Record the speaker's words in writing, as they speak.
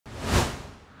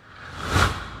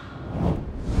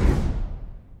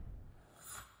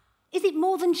is it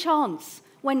more than chance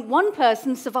when one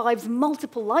person survives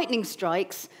multiple lightning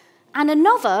strikes and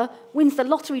another wins the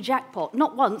lottery jackpot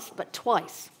not once but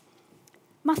twice?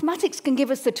 Mathematics can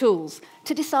give us the tools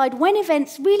to decide when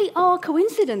events really are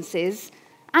coincidences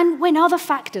and when other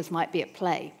factors might be at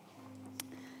play.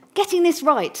 Getting this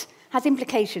right has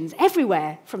implications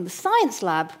everywhere, from the science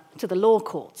lab to the law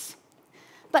courts.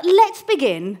 But let's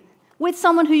begin with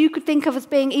someone who you could think of as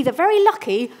being either very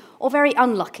lucky or very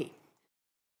unlucky.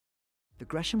 The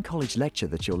Gresham College lecture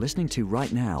that you're listening to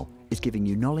right now is giving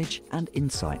you knowledge and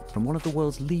insight from one of the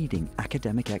world's leading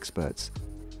academic experts.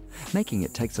 Making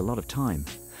it takes a lot of time,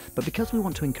 but because we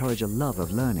want to encourage a love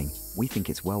of learning, we think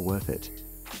it's well worth it.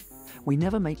 We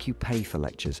never make you pay for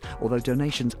lectures, although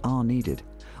donations are needed.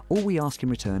 All we ask in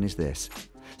return is this: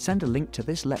 send a link to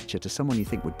this lecture to someone you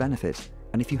think would benefit,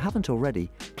 and if you haven't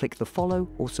already, click the follow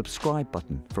or subscribe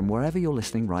button from wherever you're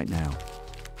listening right now.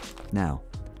 Now,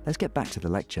 let's get back to the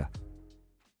lecture.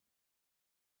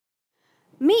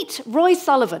 Meet Roy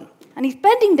Sullivan, and he's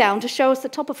bending down to show us the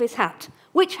top of his hat,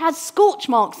 which has scorch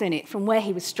marks in it from where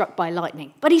he was struck by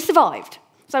lightning. But he survived.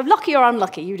 So lucky or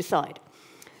unlucky, you decide.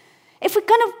 If we're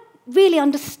going to really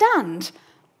understand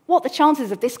what the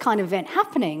chances of this kind of event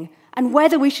happening and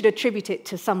whether we should attribute it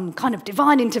to some kind of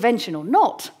divine intervention or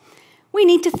not, we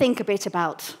need to think a bit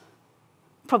about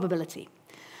probability.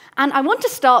 And I want to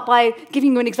start by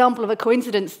giving you an example of a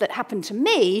coincidence that happened to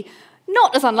me,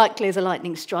 not as unlikely as a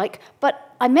lightning strike, but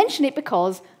I mention it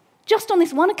because just on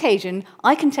this one occasion,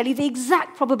 I can tell you the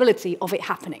exact probability of it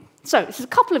happening. So this is a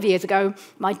couple of years ago.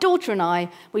 My daughter and I,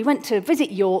 we went to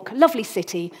visit York, a lovely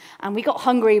city, and we got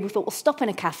hungry. We thought, we'll stop in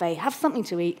a cafe, have something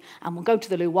to eat, and we'll go to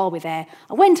the loo while we're there.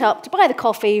 I went up to buy the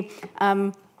coffee.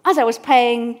 As I was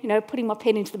paying, putting my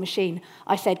PIN into the machine,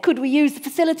 I said, could we use the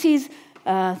facilities?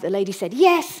 The lady said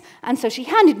yes, and so she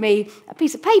handed me a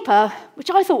piece of paper,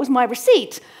 which I thought was my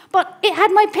receipt, but it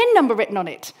had my PIN number written on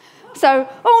it. So,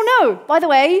 oh no, by the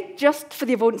way, just for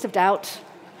the avoidance of doubt,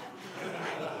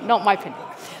 not my PIN.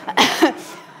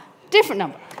 Different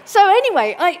number. So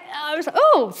anyway, I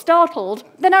was, startled.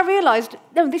 Then I realized,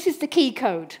 no, this is the key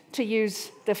code to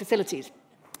use the facilities.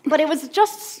 But it was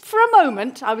just for a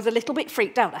moment, I was a little bit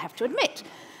freaked out, I have to admit.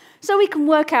 So we can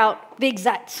work out the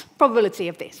exact probability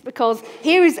of this, because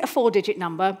here is a 4-digit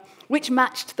number, which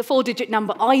matched the 4-digit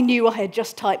number I knew I had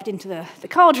just typed into the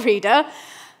card reader.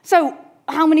 So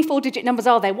how many 4-digit numbers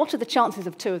are there? What are the chances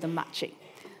of 2 of them matching?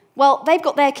 Well, they've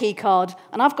got their key card,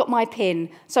 and I've got my PIN.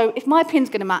 So if my PIN's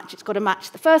going to match, it's got to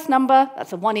match the first number,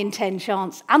 that's a 1 in 10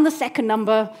 chance, and the second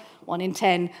number, 1 in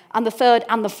 10, and the third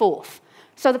and the fourth.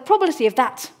 So the probability of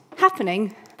that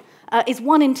happening is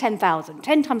 1 in 10,000,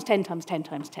 10 times 10 times 10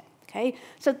 times 10. Okay?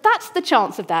 So that's the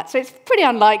chance of that. So it's pretty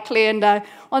unlikely, and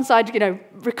once I'd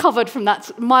recovered from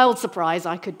that mild surprise,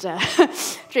 I could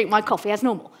drink my coffee as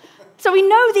normal. So we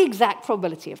know the exact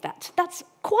probability of that. That's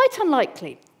quite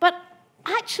unlikely. But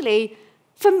actually,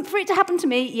 for it to happen to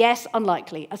me, yes,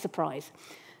 unlikely, a surprise.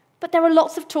 But there are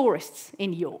lots of tourists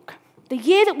in York. The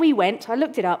year that we went, I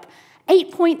looked it up,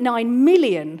 8.9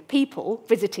 million people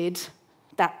visited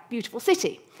that beautiful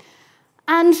city.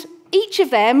 And each of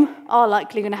them are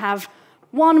likely going to have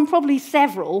one and probably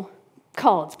several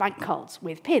cards, bank cards,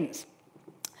 with pins.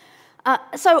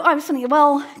 So I was thinking,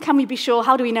 well, can we be sure?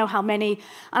 How do we know how many?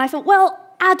 And I thought, well,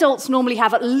 adults normally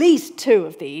have at least 2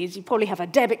 of these. You probably have a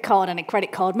debit card and a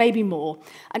credit card, maybe more.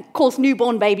 And of course,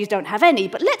 newborn babies don't have any.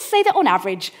 But let's say that on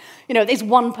average, there's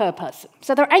 1 per person.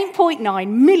 So there are 8.9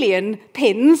 million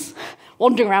pins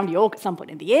wandering around York at some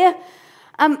point in the year.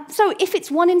 So if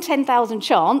it's 1 in 10,000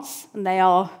 chance, and they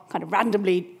are kind of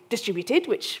randomly distributed,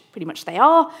 which pretty much they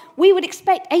are, we would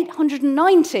expect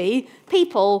 890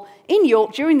 people in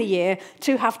York during the year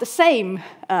to have the same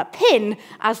PIN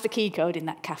as the key code in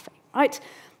that cafe, right?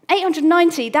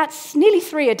 890, that's nearly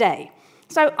 3 a day.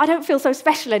 So I don't feel so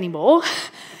special anymore.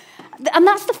 And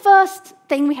that's the first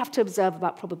thing we have to observe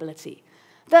about probability,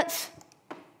 that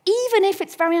even if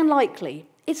it's very unlikely,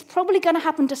 it's probably going to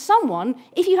happen to someone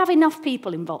if you have enough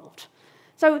people involved.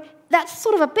 So that's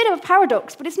sort of a bit of a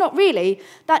paradox, but it's not really,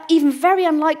 that even very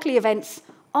unlikely events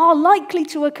are likely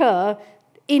to occur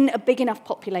in a big enough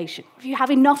population, if you have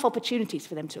enough opportunities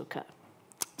for them to occur.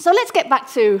 So let's get back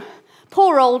to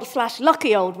poor old /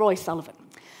 lucky old Roy Sullivan.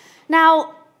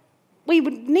 Now, we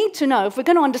would need to know, if we're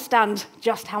going to understand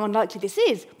just how unlikely this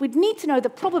is, we'd need to know the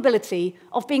probability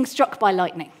of being struck by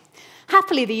lightning.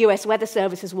 Happily, the US Weather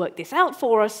Service has worked this out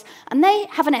for us, and they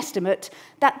have an estimate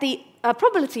that the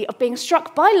probability of being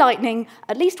struck by lightning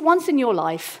at least once in your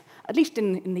life, at least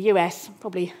in the US,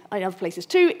 probably in other places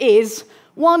too, is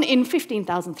 1 in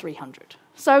 15,300.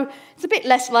 So it's a bit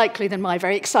less likely than my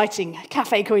very exciting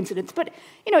cafe coincidence, but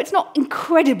it's not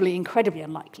incredibly, incredibly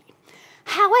unlikely.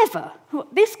 However,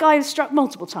 this guy was struck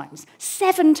multiple times.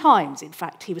 7 times, in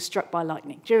fact, he was struck by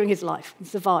lightning during his life and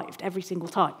survived every single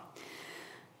time.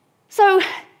 So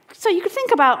you could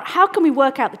think about how can we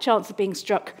work out the chance of being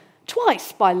struck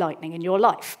twice by lightning in your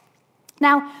life.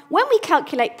 Now, when we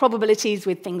calculate probabilities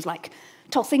with things like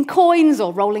tossing coins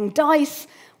or rolling dice,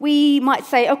 we might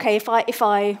say, okay, if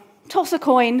I toss a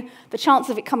coin, the chance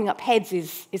of it coming up heads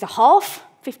is a half,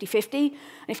 50-50. And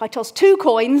if I toss 2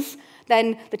 coins,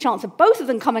 then the chance of both of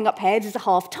them coming up heads is a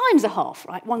half times a half,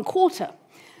 right? 1/4.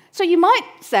 So you might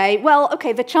say, well,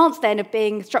 okay, the chance then of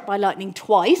being struck by lightning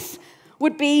twice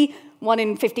would be 1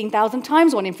 in 15,000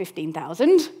 times 1 in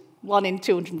 15,000, 1 in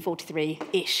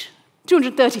 243-ish,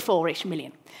 234-ish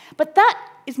million. But that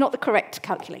is not the correct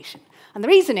calculation. And the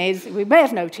reason is, we may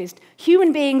have noticed,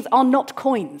 human beings are not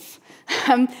coins.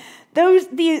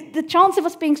 The chance of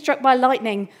us being struck by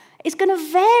lightning is going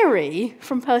to vary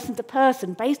from person to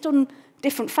person based on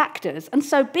different factors. And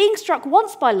so being struck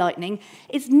once by lightning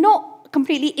is not a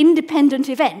completely independent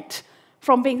event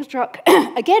from being struck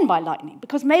again by lightning,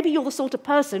 because maybe you're the sort of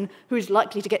person who is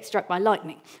likely to get struck by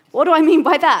lightning. What do I mean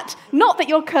by that? Not that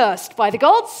you're cursed by the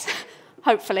gods,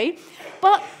 hopefully,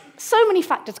 but so many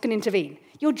factors can intervene.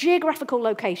 Your geographical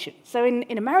location. So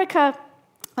in America,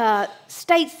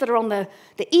 states that are on the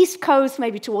east coast,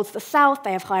 maybe towards the south,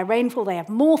 they have higher rainfall, they have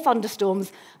more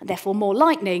thunderstorms, and therefore more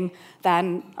lightning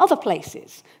than other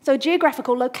places. So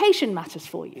geographical location matters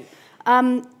for you.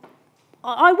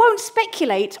 I won't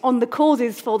speculate on the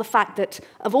causes for the fact that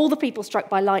of all the people struck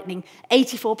by lightning,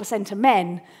 84% are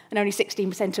men and only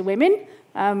 16% are women.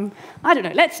 I don't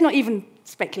know, let's not even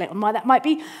speculate on why that might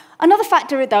be. Another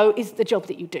factor, though, is the job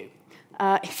that you do.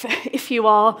 If you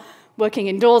are working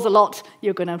indoors a lot,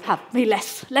 you're going to be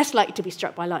less likely to be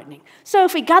struck by lightning. So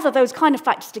if we gather those kind of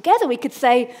factors together, we could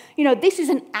say, this is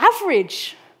an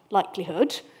average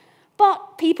likelihood,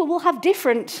 but people will have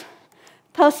different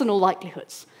personal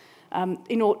likelihoods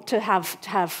in order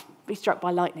to be struck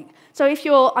by lightning. So if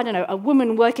you're, a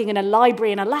woman working in a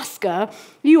library in Alaska,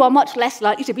 you are much less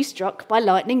likely to be struck by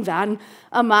lightning than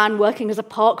a man working as a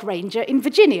park ranger in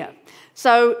Virginia.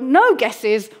 So no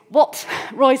guesses what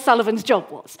Roy Sullivan's job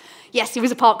was. Yes, he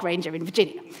was a park ranger in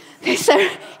Virginia. So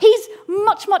he's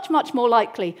much, much, much more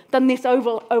likely than this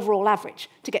overall average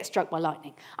to get struck by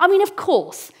lightning. I mean, of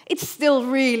course, it's still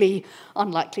really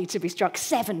unlikely to be struck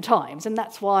 7 times, and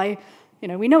that's why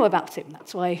we know about him.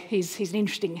 That's why he's an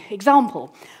interesting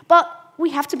example. But we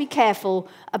have to be careful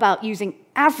about using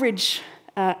average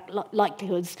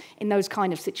likelihoods in those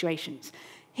kind of situations.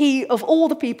 He, of all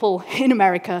the people in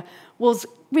America, was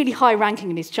really high-ranking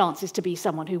in his chances to be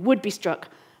someone who would be struck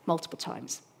multiple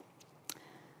times.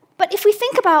 But if we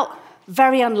think about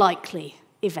very unlikely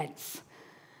events,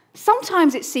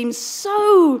 sometimes it seems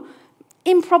so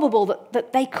improbable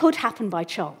that they could happen by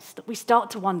chance that we start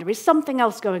to wonder, is something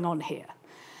else going on here?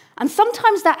 And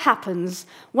sometimes that happens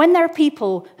when there are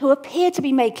people who appear to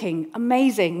be making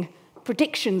amazing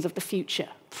predictions of the future,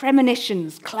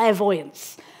 premonitions,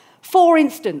 clairvoyance. For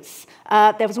instance,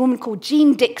 there was a woman called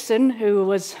Jean Dixon who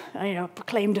was,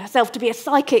 proclaimed herself to be a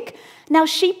psychic. Now,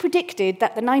 she predicted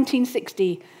that the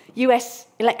 1960 US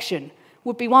election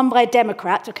would be won by a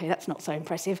Democrat. Okay, that's not so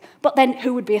impressive. But then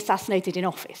who would be assassinated in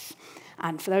office?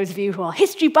 And for those of you who are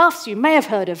history buffs, you may have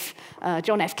heard of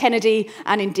John F. Kennedy,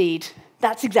 and indeed,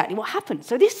 that's exactly what happened.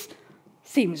 So this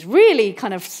seems really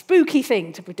kind of spooky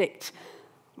thing to predict.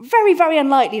 Very, very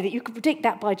unlikely that you could predict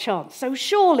that by chance. So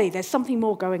surely there's something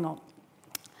more going on.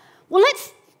 Well,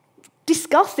 let's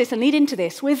discuss this and lead into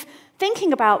this with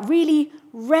thinking about really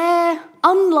rare,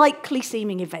 unlikely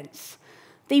seeming events.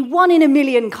 The 1 in a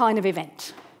million kind of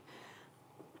event.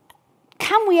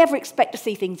 Can we ever expect to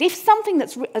see things? If something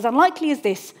that's as unlikely as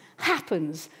this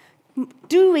happens,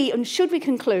 do we and should we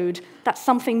conclude that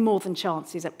something more than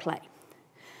chance is at play?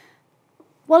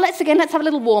 Well, let's have a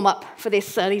little warm-up for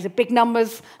this. These are big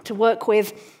numbers to work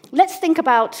with. Let's think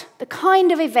about the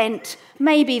kind of event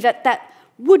maybe that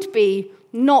would be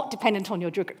not dependent on your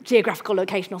geographical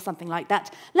location or something like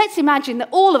that. Let's imagine that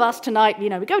all of us tonight, we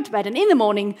go to bed and in the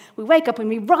morning we wake up and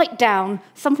we write down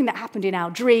something that happened in our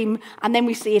dream, and then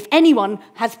we see if anyone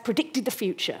has predicted the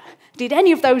future. Did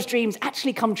any of those dreams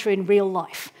actually come true in real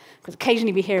life? Because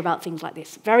occasionally we hear about things like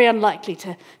this. Very unlikely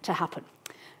to happen.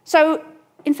 So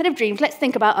instead of dreams, let's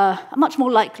think about a much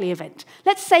more likely event.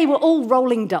 Let's say we're all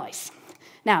rolling dice.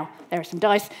 Now, there are some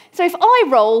dice. So if I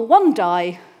roll 1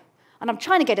 die, and I'm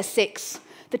trying to get a 6,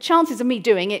 the chances of me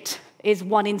doing it is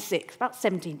 1 in 6, about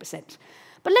 17%.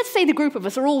 But let's say the group of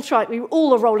us are we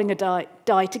all are rolling a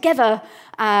die together,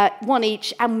 one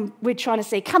each, and we're trying to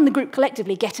say, can the group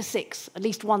collectively get a 6, at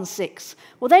least 1 6?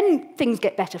 Well, then things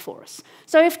get better for us.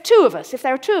 So if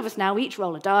there are 2 of us now, we each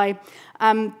roll a die,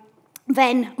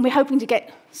 then we're hoping to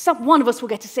get, one of us will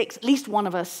get a 6, at least one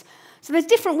of us. So there's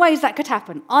different ways that could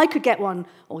happen. I could get 1,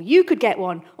 or you could get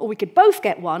 1, or we could both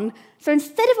get 1. So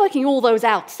instead of working all those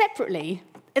out separately,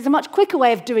 there's a much quicker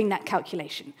way of doing that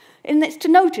calculation. And it's to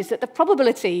notice that the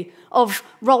probability of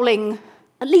rolling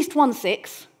at least 1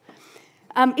 6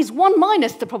 is 1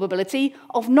 minus the probability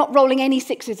of not rolling any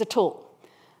 6s at all.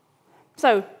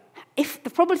 So if the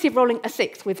probability of rolling a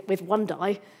 6 with 1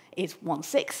 die is 1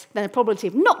 6, then the probability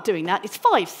of not doing that is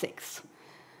 5 6.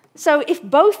 So if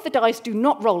both the dice do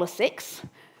not roll a 6,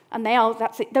 and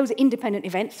those are independent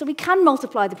events, so we can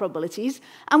multiply the probabilities,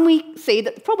 and we see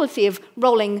that the probability of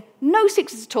rolling no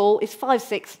 6s at all is 5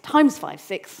 6 times 5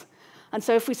 6. And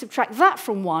so if we subtract that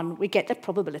from 1, we get the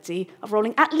probability of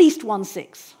rolling at least 1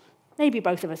 6. Maybe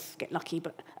both of us get lucky,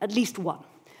 but at least 1.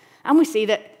 And we see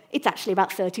that it's actually about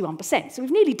 31%, so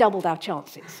we've nearly doubled our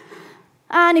chances.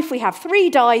 And if we have 3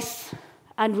 dice,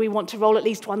 and we want to roll at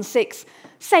least 1 6,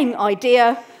 same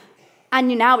idea. And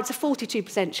now it's a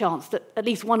 42% chance that at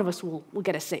least one of us will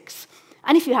get a 6.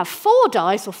 And if you have 4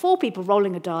 dice, or 4 people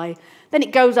rolling a die, then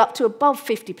it goes up to above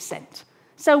 50%.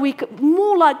 So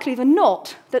more likely than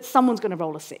not that someone's going to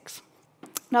roll a 6.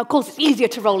 Now, of course, it's easier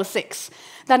to roll a 6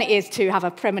 than it is to have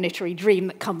a premonitory dream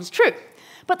that comes true.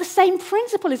 But the same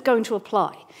principle is going to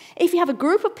apply. If you have a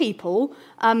group of people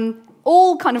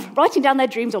all kind of writing down their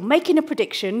dreams or making a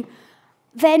prediction,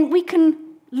 then we can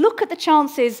look at the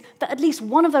chances that at least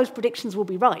one of those predictions will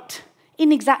be right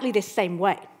in exactly this same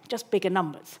way, just bigger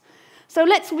numbers. So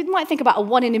we might think about a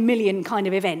 1 in a million kind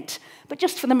of event, but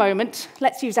just for the moment,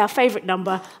 let's use our favourite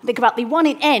number and think about the 1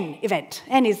 in n event.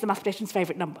 N is the mathematician's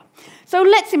favourite number. So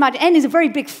let's imagine n is a very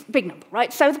big number,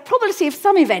 right? So the probability of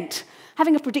some event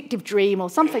having a predictive dream or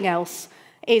something else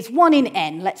is 1 in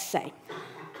n, let's say.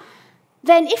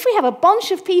 Then if we have a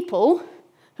bunch of people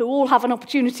who all have an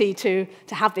opportunity to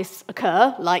have this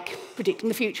occur, like predicting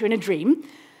the future in a dream,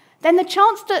 then the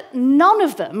chance that none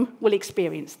of them will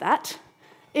experience that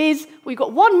is we've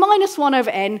got 1 minus 1 over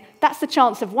n, that's the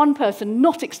chance of one person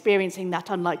not experiencing that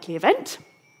unlikely event.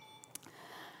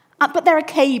 But there are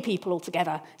k people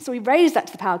altogether, so we raise that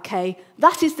to the power k.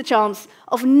 That is the chance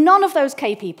of none of those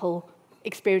k people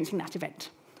experiencing that event.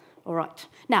 All right.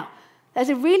 Now, there's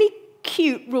a really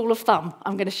cute rule of thumb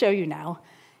I'm going to show you now.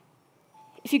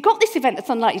 If you've got this event that's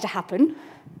unlikely to happen,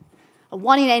 a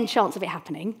 1 in n chance of it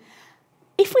happening,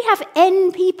 if we have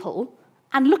n people,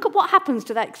 and look at what happens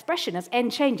to that expression as n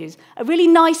changes, a really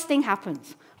nice thing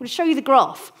happens. I'm going to show you the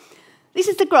graph. This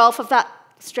is the graph of that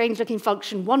strange-looking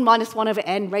function, 1 minus 1 over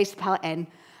n raised to the power n,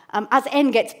 as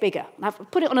n gets bigger.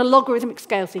 I've put it on a logarithmic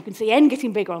scale so you can see n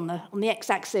getting bigger on the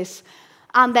x-axis,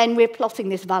 and then we're plotting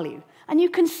this value. And you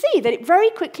can see that it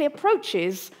very quickly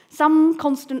approaches some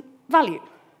constant value.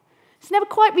 It never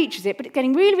quite reaches it, but it's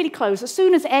getting really, really close. As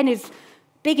soon as n is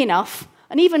big enough,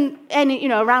 and even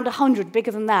n, around 100,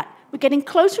 bigger than that, we're getting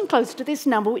closer and closer to this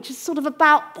number, which is sort of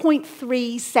about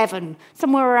 0.37,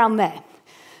 somewhere around there.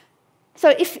 So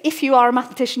if you are a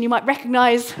mathematician, you might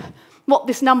recognize what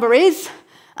this number is.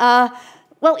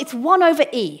 Well, it's 1 over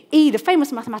e. E, the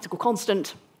famous mathematical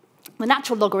constant, the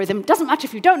natural logarithm. Doesn't matter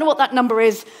if you don't know what that number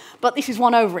is, but this is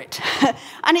 1 over it.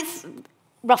 And it's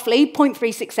roughly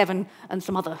 0.367 and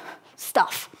some other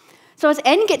stuff. So as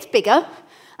n gets bigger,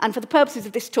 and for the purposes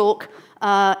of this talk,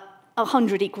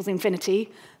 100 equals infinity,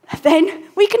 then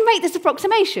we can make this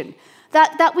approximation,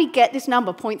 that we get this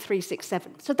number,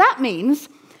 0.367. So that means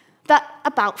that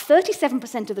about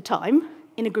 37% of the time,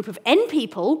 in a group of n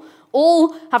people,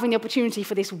 all having the opportunity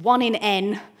for this 1 in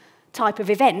n type of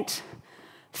event,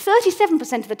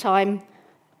 37% of the time,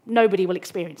 nobody will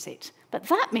experience it. But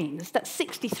that means that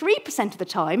 63% of the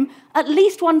time, at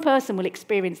least one person will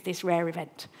experience this rare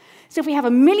event. So if we have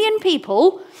 1 million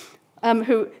people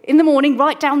who, in the morning,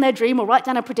 write down their dream or write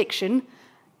down a prediction,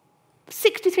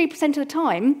 63% of the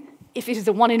time, if this is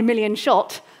a 1 in a million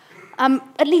shot,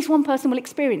 at least one person will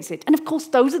experience it. And of course,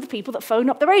 those are the people that phone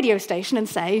up the radio station and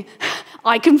say,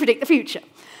 I can predict the future.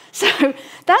 So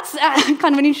that's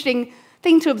kind of an interesting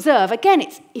thing to observe. Again,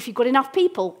 if you've got enough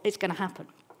people, it's going to happen.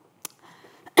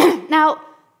 Now,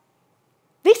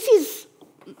 this is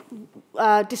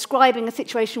describing a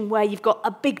situation where you've got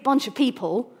a big bunch of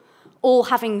people all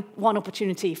having one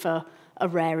opportunity for a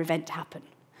rare event to happen.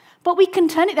 But we can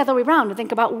turn it the other way around and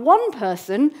think about one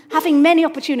person having many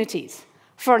opportunities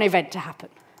for an event to happen.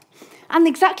 And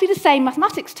exactly the same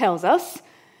mathematics tells us,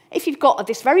 if you've got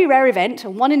this very rare event, a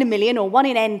 1 in a million or 1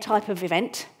 in n type of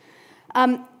event,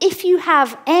 If you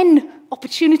have n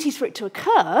opportunities for it to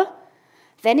occur,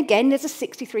 then again, there's a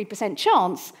 63%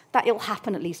 chance that it'll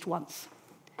happen at least once.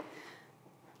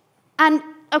 And,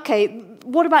 okay,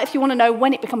 what about if you want to know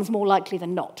when it becomes more likely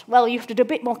than not? Well, you have to do a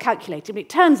bit more calculating. It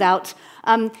turns out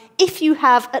if you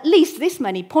have at least this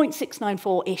many,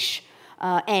 0.694-ish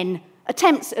n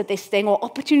attempts at this thing or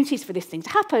opportunities for this thing to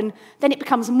happen, then it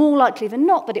becomes more likely than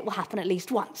not that it will happen at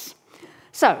least once.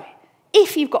 So,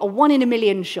 if you've got a 1 in a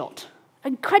million shot,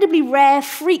 incredibly rare,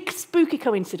 freak, spooky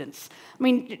coincidence. I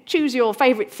mean, choose your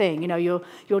favourite thing. You know,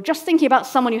 you're just thinking about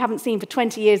someone you haven't seen for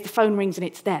 20 years, the phone rings and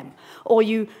it's them. Or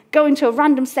you go into a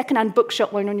random second-hand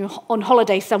bookshop when you're on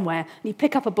holiday somewhere and you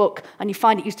pick up a book and you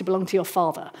find it used to belong to your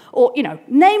father. Or, you know,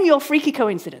 name your freaky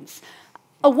coincidence.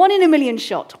 A 1 in a million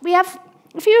shot. We have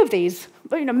a few of these,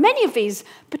 but, you know, many of these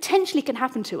potentially can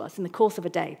happen to us in the course of a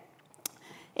day.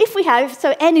 If we have,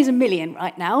 so n is a million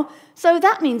right now, so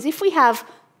that means if we have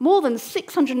more than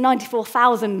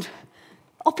 694,000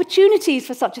 opportunities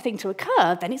for such a thing to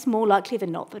occur, then it's more likely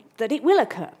than not that it will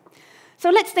occur. So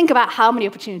let's think about how many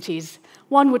opportunities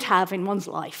one would have in one's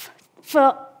life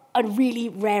for a really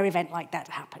rare event like that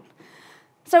to happen.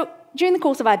 So during the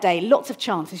course of our day, lots of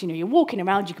chances. You know, you're walking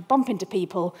around, you could bump into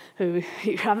people who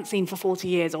you haven't seen for 40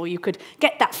 years, or you could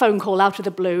get that phone call out of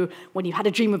the blue when you had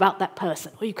a dream about that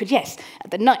person. Or you could, yes,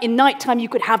 in nighttime, you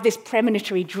could have this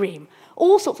premonitory dream.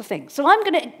 All sorts of things. So I'm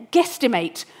going to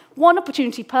guesstimate one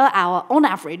opportunity per hour on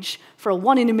average for a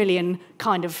 1 in a million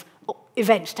kind of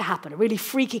event to happen, a really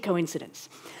freaky coincidence.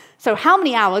 So how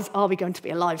many hours are we going to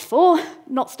be alive for,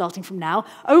 not starting from now,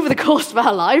 over the course of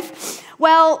our life?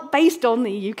 Well, based on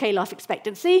the UK life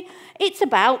expectancy, it's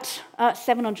about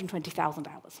 720,000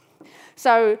 hours.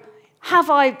 So have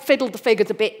I fiddled the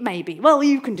figures a bit? Maybe. Well,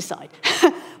 you can decide.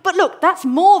 But look, that's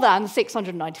more than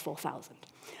 694,000.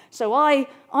 So I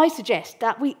suggest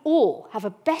that we all have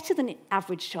a better than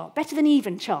average chance, better than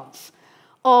even chance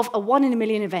of a 1 in a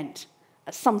million event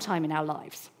at some time in our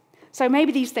lives. So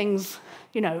maybe these things,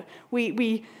 you know,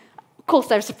 of course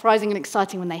they're surprising and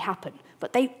exciting when they happen,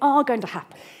 but they are going to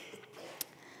happen.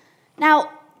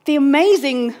 Now, the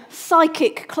amazing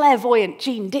psychic clairvoyant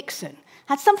Jean Dixon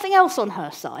had something else on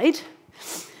her side,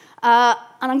 and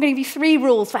I'm going to give you 3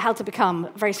 rules for how to become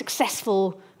a very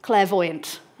successful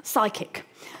clairvoyant psychic.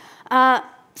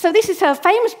 So this is her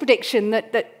famous prediction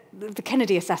that the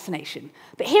Kennedy assassination.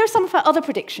 But here are some of her other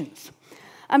predictions.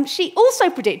 She also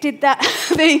predicted that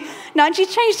and she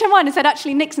changed her mind and said,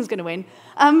 actually, Nixon's going to win.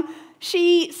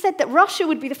 She said that Russia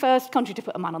would be the first country to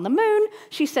put a man on the moon.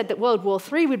 She said that World War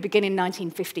III would begin in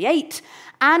 1958.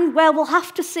 And, well, we'll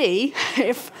have to see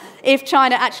if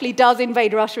China actually does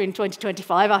invade Russia in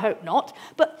 2025. I hope not.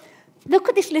 But look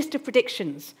at this list of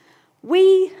predictions.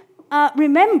 We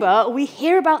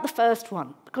hear about the first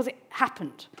one because it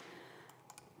happened.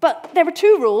 But there are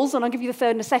 2 rules, and I'll give you the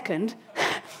third in a second.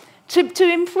 To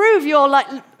improve your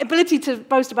ability to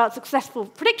boast about successful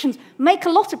predictions, make a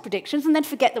lot of predictions and then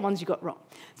forget the ones you got wrong.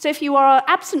 So if you are an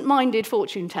absent-minded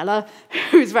fortune teller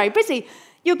who's very busy,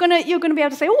 you're going to be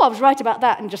able to say, oh, I was right about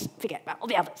that, and just forget about all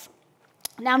the others.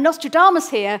 Now, Nostradamus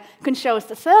here can show us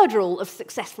the third rule of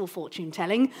successful fortune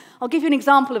telling. I'll give you an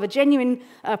example of a genuine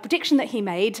prediction that he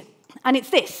made, and it's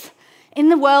this. In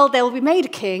the world, there will be made a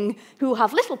king who will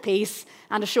have little peace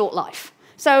and a short life.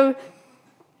 So,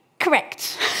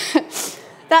 correct.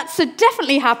 That's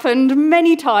definitely happened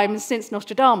many times since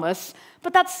Nostradamus,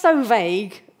 but that's so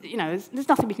vague, you know, there's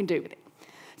nothing we can do with it.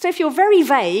 So if you're very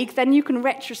vague, then you can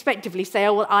retrospectively say,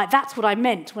 oh, well, that's what I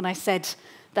meant when I said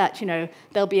that, you know,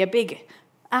 there'll be a big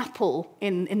Apple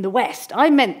in the West. I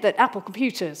meant that Apple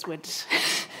computers would...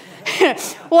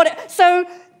 So,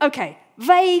 okay,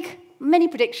 vague, many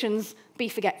predictions, be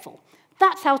forgetful.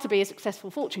 That's how to be a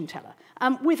successful fortune teller,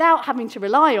 without having to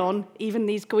rely on even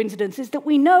these coincidences that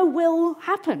we know will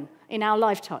happen in our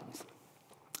lifetimes.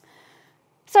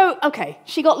 So, okay,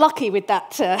 she got lucky with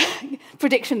that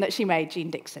prediction that she made,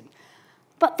 Jean Dixon.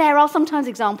 But there are sometimes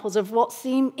examples of what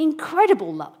seem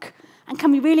incredible luck. And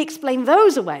can we really explain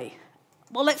those away?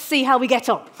 Well, let's see how we get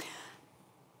on.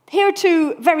 Here are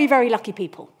 2 very, very lucky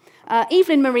people.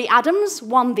 Evelyn Marie Adams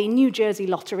won the New Jersey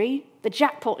lottery, the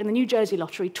jackpot in the New Jersey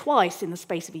lottery, twice in the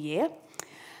space of a year.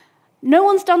 No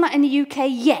one's done that in the UK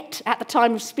yet at the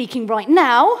time of speaking right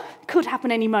now. Could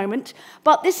happen any moment.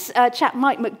 But this chap,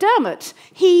 Mike McDermott,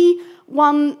 he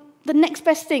won the next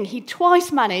best thing. He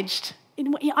twice managed,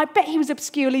 I bet he was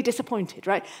obscurely disappointed,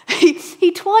 right?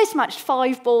 He twice matched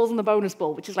 5 balls on the bonus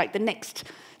ball, which is like the next,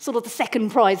 sort of the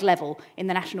second prize level in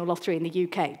the national lottery in the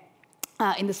UK,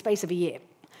 in the space of a year.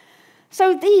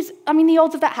 So these, I mean, the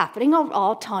odds of that happening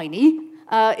are tiny.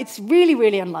 It's really,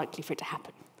 really unlikely for it to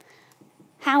happen.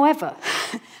 However,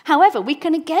 However, we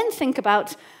can again think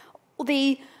about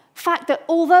the fact that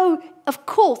although, of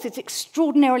course, it's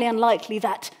extraordinarily unlikely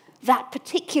that that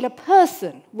particular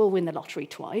person will win the lottery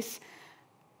twice,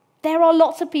 there are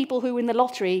lots of people who win the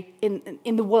lottery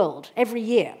in the world every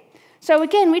year. So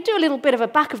again, we do a little bit of a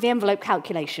back-of-the-envelope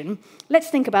calculation. Let's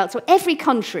think about, so every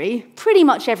country, pretty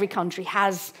much every country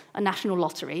has a national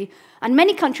lottery, and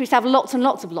many countries have lots and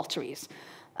lots of lotteries.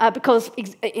 Because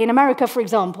in America, for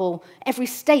example, every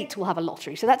state will have a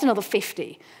lottery, so that's another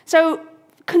 50. So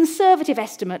conservative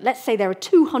estimate, let's say there are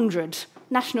 200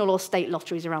 national or state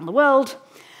lotteries around the world,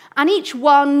 and each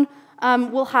one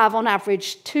will have, on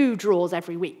average, 2 draws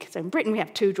every week. So in Britain, we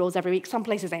have 2 draws every week. Some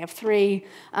places, they have 3.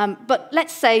 But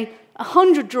let's say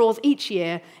 100 draws each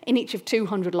year in each of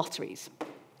 200 lotteries.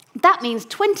 That means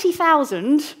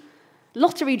 20,000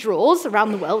 lottery draws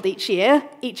around the world each year,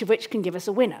 each of which can give us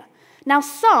a winner. Now,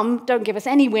 some don't give us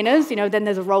any winners, then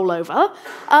there's a rollover,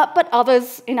 but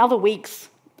others, in other weeks,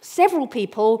 several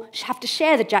people have to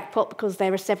share the jackpot because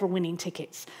there are several winning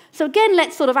tickets. So again,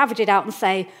 let's sort of average it out and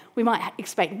say we might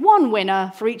expect 1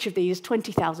 winner for each of these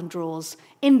 20,000 draws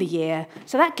in the year.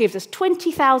 So that gives us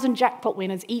 20,000 jackpot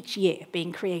winners each year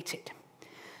being created.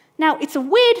 Now, it's a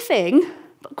weird thing,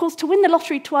 but of course, to win the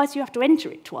lottery twice, you have to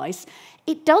enter it twice.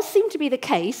 It does seem to be the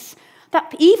case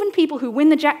that even people who win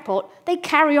the jackpot, they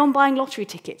carry on buying lottery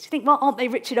tickets. You think, well, aren't they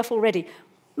rich enough already?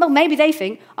 Well, maybe they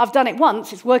think, I've done it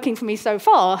once, it's working for me so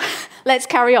far, let's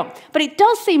carry on. But it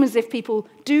does seem as if people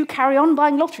do carry on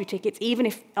buying lottery tickets even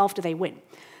if after they win.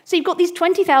 So you've got these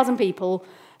 20,000 people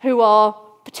who are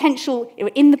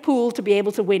in the pool to be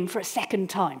able to win for a second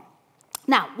time.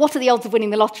 Now, what are the odds of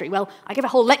winning the lottery? Well, I gave a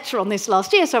whole lecture on this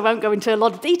last year, so I won't go into a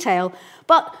lot of detail,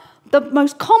 but the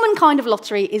most common kind of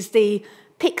lottery is the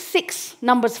pick 6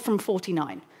 numbers from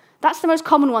 49. That's the most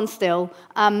common one still.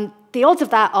 The odds of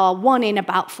that are 1 in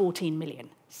about 14 million.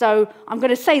 So I'm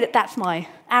going to say that that's my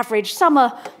average. Some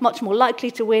are much more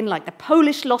likely to win, like the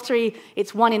Polish lottery.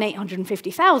 It's 1 in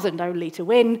 850,000 only to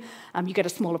win. You get a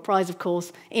smaller prize, of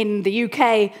course. In the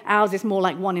UK, ours is more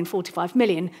like 1 in 45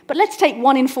 million. But let's take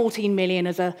 1 in 14 million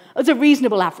as a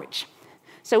reasonable average.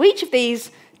 So each of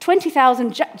these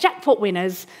 20,000 jackpot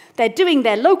winners, they're doing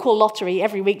their local lottery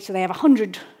every week, so they have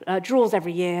 100 draws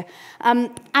every year.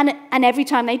 And every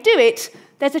time they do it,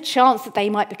 there's a chance that they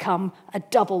might become a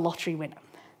double lottery winner.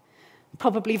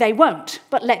 Probably they won't,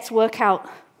 but let's work out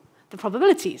the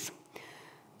probabilities.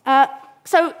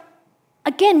 So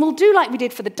again, we'll do like we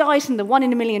did for the dice and the 1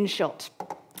 in a million shot.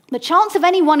 The chance of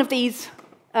any one of these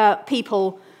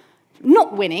people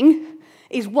not winning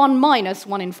is 1 minus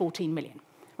 1 in 14 million.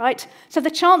 Right? So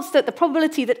the chance that the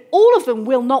probability that all of them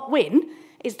will not win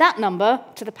is that number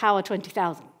to the power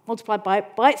 20,000, multiplied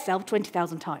by itself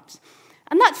 20,000 times.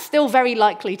 And that's still very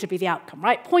likely to be the outcome,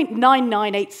 right?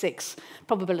 0.9986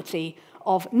 probability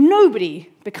of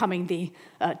nobody becoming the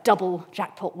double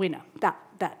jackpot winner,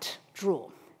 that draw.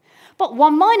 But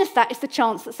 1 minus that is the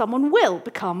chance that someone will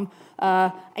become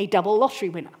a double lottery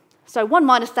winner. So 1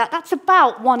 minus that, that's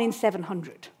about 1 in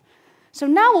 700. So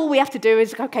now all we have to do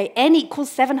is, okay, n equals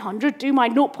 700, do my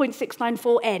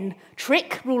 0.694n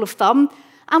trick, rule of thumb,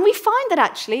 and we find that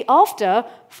actually after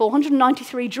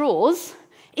 493 draws,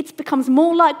 it becomes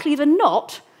more likely than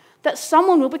not that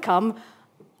someone will become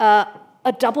a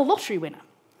double lottery winner.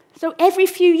 So every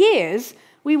few years,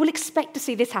 we will expect to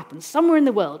see this happen somewhere in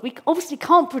the world. We obviously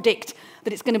can't predict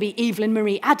that it's going to be Evelyn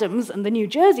Marie Adams and the New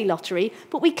Jersey lottery,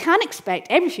 but we can expect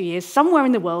every few years, somewhere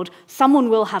in the world, someone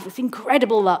will have this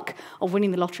incredible luck of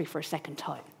winning the lottery for a second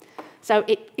time. So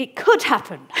it could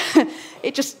happen.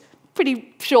 It's just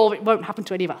pretty sure it won't happen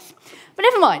to any of us. But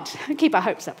never mind, keep our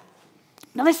hopes up.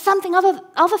 Now there's something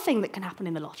other thing that can happen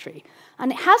in the lottery,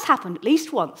 and it has happened at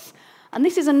least once, and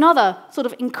this is another sort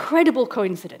of incredible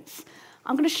coincidence.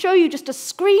 I'm going to show you just a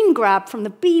screen grab from the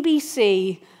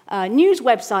BBC news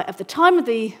website of the time of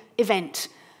the event.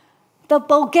 The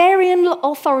Bulgarian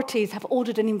authorities have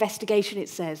ordered an investigation, it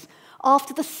says,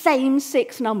 after the same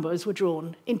 6 numbers were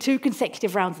drawn in 2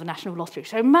 consecutive rounds of the National Lottery.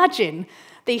 So imagine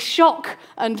the shock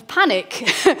and panic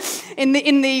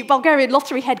in the Bulgarian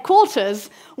lottery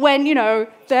headquarters when,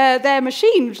 their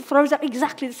machine throws up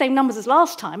exactly the same numbers as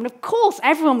last time. And of course,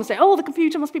 everyone will say, oh, the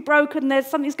computer must be broken,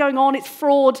 something's going on, it's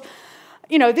fraud.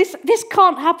 This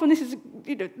can't happen.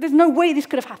 There's no way this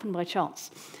could have happened by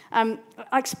chance. I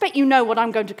expect you know what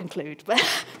I'm going to conclude, but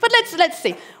let's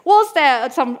see. Was there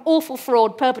some awful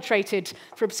fraud perpetrated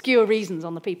for obscure reasons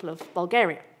on the people of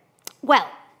Bulgaria? Well,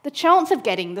 the chance of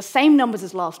getting the same numbers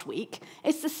as last week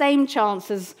is the same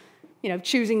chance as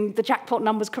choosing the jackpot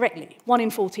numbers correctly, 1 in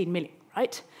 14 million,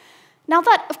 right? Now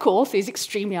that, of course, is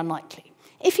extremely unlikely.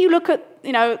 If you look at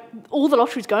all the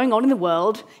lotteries going on in the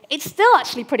world, it's still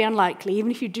actually pretty unlikely,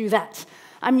 even if you do that.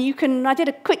 I did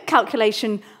a quick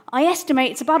calculation. I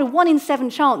estimate it's about a 1 in 7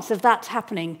 chance of that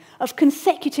happening, of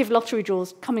consecutive lottery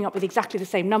draws coming up with exactly the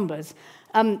same numbers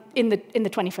in the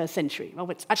 21st century. Well,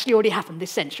 it's actually already happened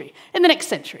this century, in the next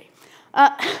century.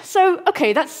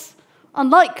 Okay, that's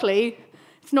unlikely.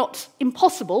 It's not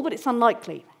impossible, but it's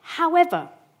unlikely. However,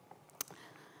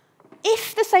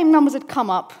 if the same numbers had come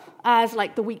up as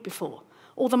like the week before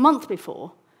or the month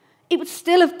before, it would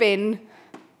still have been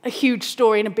a huge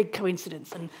story and a big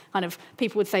coincidence, and kind of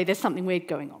people would say there's something weird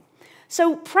going on.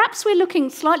 So perhaps we're looking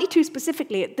slightly too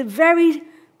specifically at the very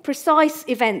precise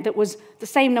event that was the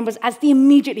same numbers as the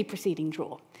immediately preceding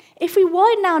draw. If we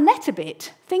widen our net a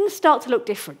bit, things start to look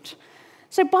different.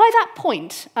 So by that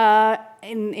point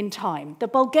in time, the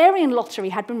Bulgarian lottery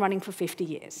had been running for 50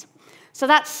 years. So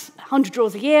that's 100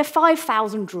 draws a year,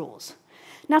 5,000 draws.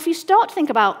 Now, if you start to think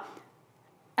about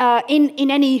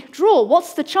in any draw,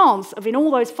 what's the chance of, in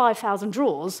all those 5,000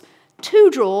 draws, 2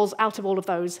 draws out of all of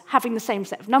those having the same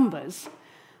set of numbers?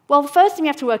 Well, the first thing you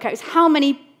have to work out is how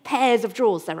many pairs of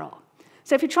draws there are.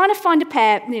 So if you're trying to find a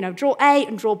pair, draw A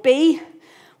and draw B,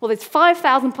 well, there's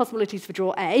 5,000 possibilities for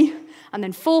draw A, and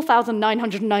then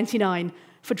 4,999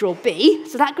 for draw B.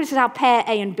 So that gives us our pair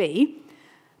A and B.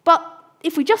 But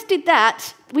if we just did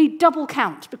that, we double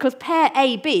count, because pair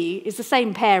AB is the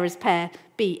same pair as pair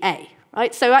BA.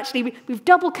 Right? So actually, we've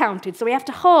double counted, so we have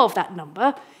to halve that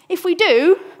number. If we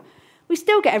do, we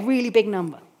still get a really big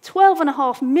number,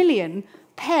 12.5 million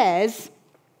pairs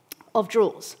of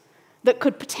draws that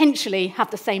could potentially have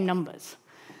the same numbers.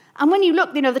 And when you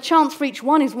look, the chance for each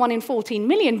one is 1 in 14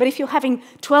 million, but if you're having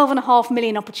 12.5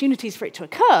 million opportunities for it to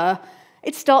occur,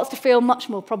 it starts to feel much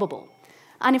more probable.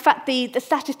 And in fact, the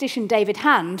statistician David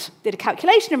Hand did a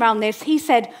calculation around this. He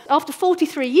said after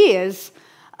 43 years,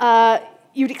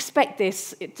 you'd expect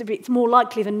it's more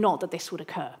likely than not that this would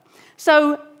occur.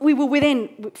 So we were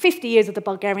within 50 years of the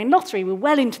Bulgarian lottery. We're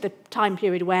well into the time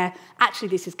period where actually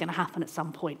this is going to happen at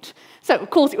some point. So, of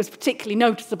course, it was particularly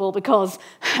noticeable because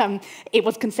it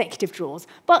was consecutive draws.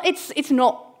 But it's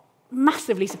not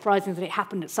massively surprising that it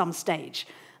happened at some stage.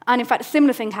 And in fact, a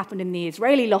similar thing happened in the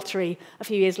Israeli lottery a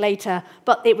few years later,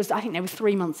 but I think they were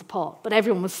 3 months apart. But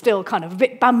everyone was still kind of a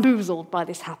bit bamboozled by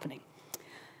this happening.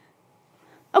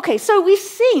 Okay, so we've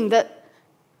seen that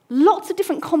lots of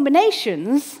different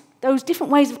combinations, those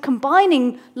different ways of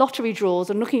combining lottery draws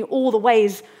and looking at all the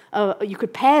ways you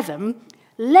could pair them,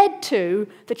 led to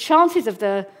the chances of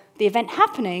the event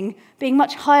happening being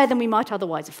much higher than we might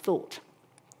otherwise have thought.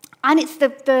 And it's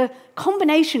the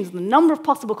combinations, the number of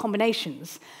possible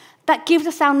combinations, that gives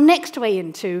us our next way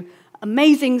into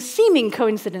amazing seeming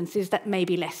coincidences that may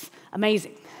be less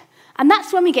amazing. And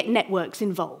that's when we get networks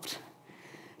involved.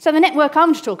 So the network I'm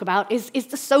going to talk about is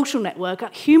the social network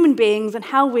of human beings and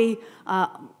how we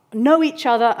know each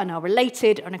other and are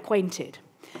related and acquainted.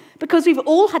 Because we've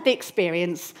all had the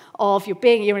experience of you're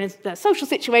in a social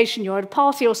situation, you're at a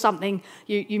party or something,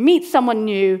 you meet someone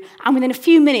new, and within a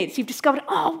few minutes you've discovered,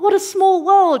 oh, what a small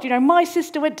world, my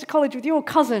sister went to college with your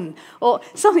cousin, or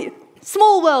something.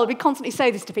 Small world, we constantly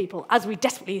say this to people as we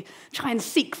desperately try and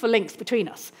seek for links between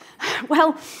us.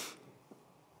 Well,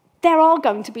 there are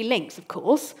going to be links, of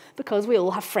course, because we all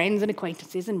have friends and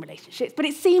acquaintances and relationships, but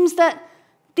it seems that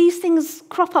these things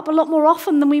crop up a lot more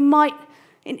often than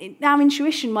our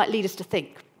intuition might lead us to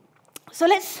think. So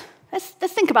let's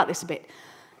think about this a bit.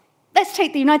 Let's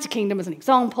take the United Kingdom as an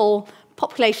example.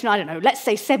 Population, I don't know, let's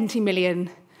say 70 million.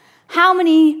 How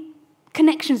many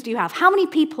connections do you have? How many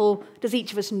people does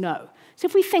each of us know? So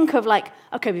if we think of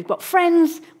okay, we've got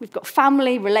friends, we've got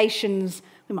family, relations,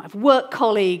 we might have work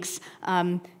colleagues.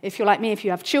 If you're like me, if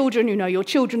you have children, you know your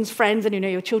children's friends, and you know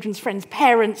your children's friends'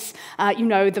 parents. You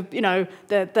know the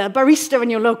barista in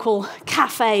your local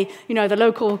cafe. You know the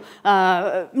local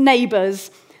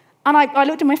neighbours. And I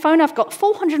looked at my phone. I've got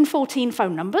 414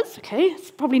 phone numbers. Okay,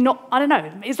 it's probably not. I don't know.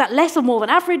 Is that less or more than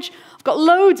average? I've got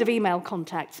loads of email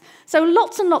contacts. So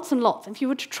lots and lots and lots. If you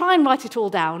were to try and write it all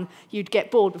down, you'd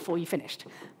get bored before you finished.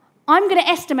 I'm going to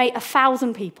estimate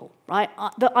 1,000 people, right,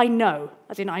 that I know,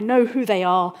 as in I know who they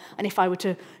are, and if I were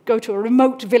to go to a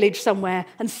remote village somewhere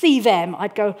and see them,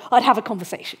 I'd have a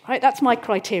conversation, right? That's my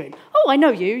criterion. Oh, I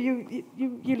know you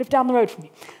live down the road from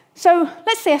me. So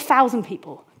let's say 1,000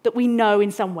 people that we know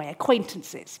in some way,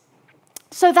 acquaintances.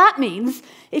 So that means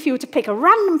if you were to pick a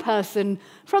random person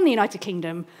from the United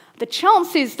Kingdom, the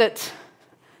chances that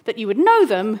you would know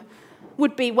them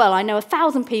would be, well, I know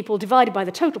 1,000 people divided by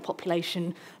the total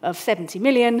population of 70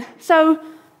 million, so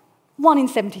 1 in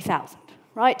 70,000,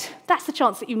 right? That's the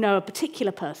chance that you know a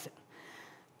particular person.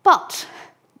 But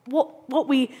what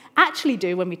we actually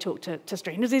do when we talk to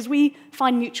strangers is we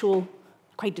find mutual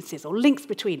acquaintances or links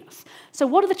between us. So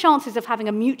what are the chances of having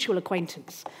a mutual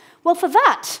acquaintance? Well, for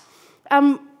that,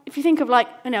 if you think of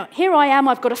here I am,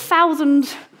 I've got 1,000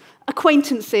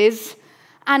 acquaintances,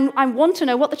 and I want to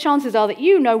know what the chances are that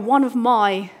you know one of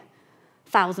my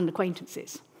 1,000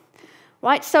 acquaintances.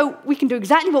 Right? So we can do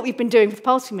exactly what we've been doing for the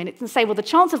past few minutes and say, well, the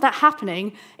chance of that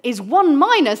happening is 1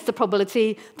 minus the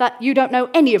probability that you don't know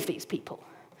any of these people.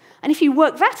 And if you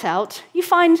work that out, you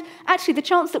find actually the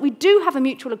chance that we do have a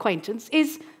mutual acquaintance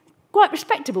is quite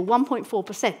respectable,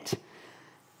 1.4%.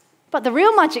 But the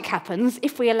real magic happens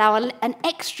if we allow an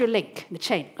extra link in the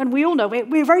chain. And we all know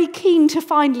we're very keen to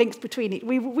find links between it.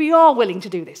 We are willing to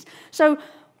do this. So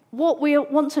what we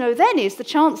want to know then is the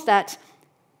chance that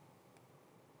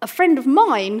a friend of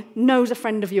mine knows a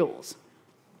friend of yours.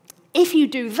 If you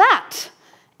do that,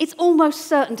 it's almost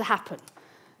certain to happen.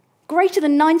 Greater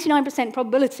than 99%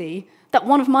 probability that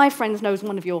one of my friends knows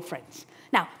one of your friends.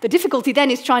 Now, the difficulty then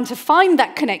is trying to find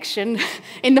that connection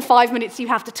in the 5 minutes you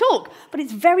have to talk, but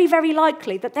it's very, very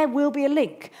likely that there will be a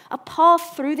link, a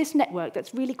path through this network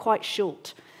that's really quite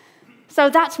short. So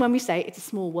that's when we say it's a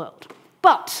small world.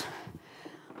 But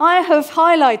I have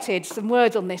highlighted some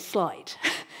words on this slide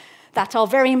that are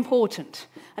very important.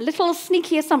 A little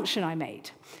sneaky assumption I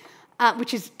made,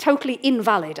 which is totally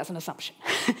invalid as an assumption.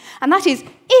 And that is,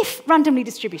 if randomly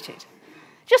distributed.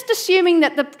 Just assuming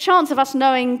that the chance of us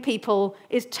knowing people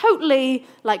is totally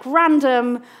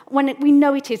random when we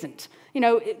know it isn't.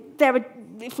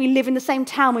 If we live in the same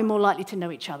town, we're more likely to know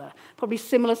each other. Probably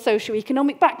similar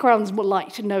socioeconomic backgrounds, more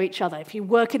likely to know each other. If you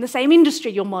work in the same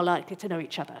industry, you're more likely to know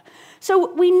each other.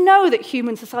 So we know that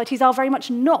human societies are very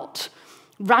much not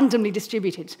randomly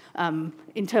distributed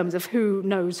in terms of who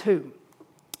knows whom.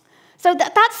 So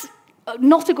that's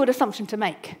not a good assumption to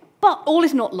make, but all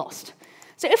is not lost.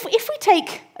 So if we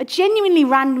take a genuinely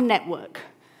random network,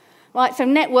 right, so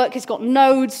network has got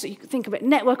nodes, so you can think of it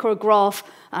network or a graph,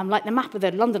 like the map of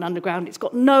the London Underground, it's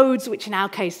got nodes, which in our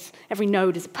case, every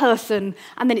node is a person,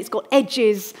 and then it's got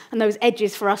edges, and those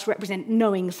edges for us represent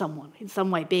knowing someone, in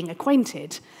some way being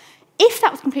acquainted. If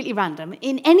that was completely random,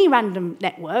 in any random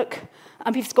network,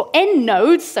 if it's got n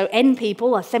nodes, so n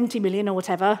people, or 70 million or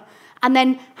whatever, and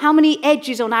then how many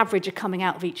edges on average are coming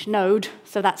out of each node,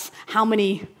 so that's how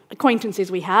many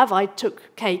acquaintances we have, I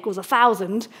took k equals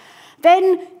 1,000,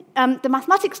 then the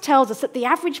mathematics tells us that the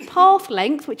average path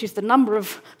length, which is the number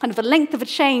of, the length of a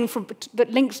chain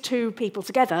that links two people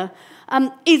together,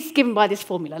 is given by this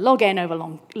formula, log n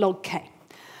over log k.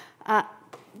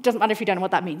 Doesn't matter if you don't know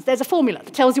what that means. There's a formula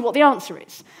that tells you what the answer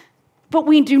is. But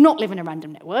we do not live in a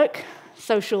random network.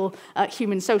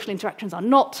 Human social interactions are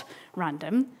not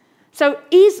random. So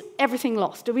is everything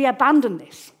lost? Do we abandon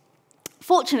this?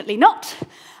 Fortunately not.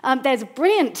 There's a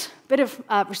brilliant bit of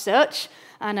research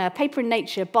and a paper in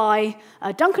Nature by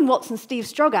Duncan Watts and Steve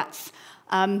Strogatz,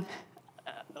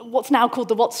 what's now called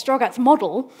the Watts-Strogatz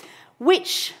model,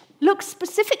 which looks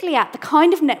specifically at the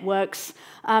kind of networks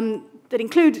that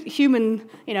include human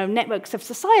networks of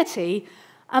society.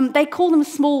 They call them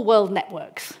small world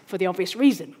networks for the obvious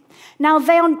reason. Now,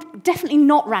 they are definitely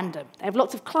not random. They have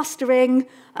lots of clustering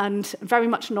and very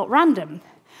much not random.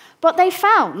 But they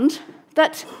found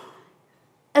that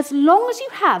as long as you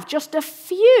have just a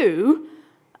few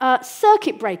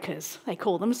circuit breakers, they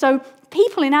call them, so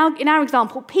people in our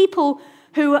example, people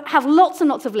who have lots and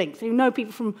lots of links, who know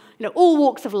people from all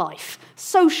walks of life,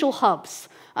 social hubs.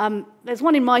 There's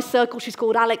one in my circle, she's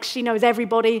called Alex, she knows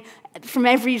everybody from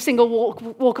every single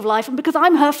walk of life, and because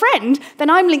I'm her friend, then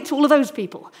I'm linked to all of those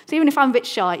people. So even if I'm a bit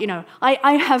shy,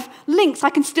 I have links, I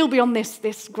can still be on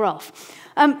this graph.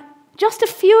 Just a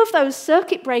few of those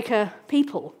circuit breaker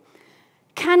people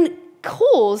can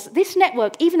cause this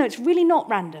network, even though it's really not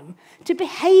random, to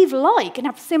behave like and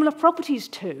have similar properties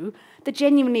to the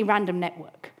genuinely random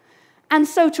network. And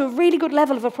so to a really good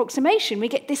level of approximation, we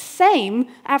get this same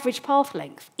average path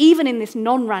length, even in this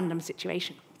non-random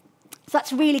situation. So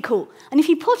that's really cool. And if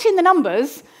you put in the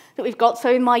numbers that we've got,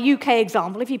 so in my UK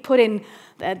example, if you put in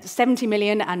 70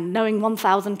 million and knowing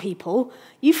 1,000 people,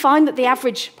 you find that the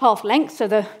average path length, so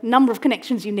the number of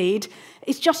connections you need,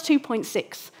 is just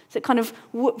 2.6. So it kind of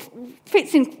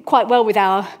fits in quite well with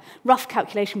our rough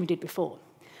calculation we did before.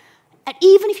 And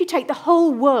even if you take the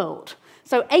whole world,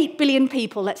 so 8 billion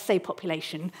people, let's say,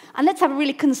 population, and let's have a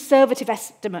really conservative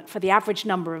estimate for the average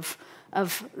number of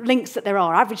links that there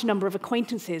are, average number of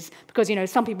acquaintances, because,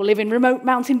 some people live in remote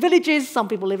mountain villages, some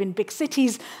people live in big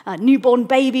cities, newborn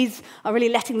babies are really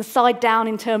letting the side down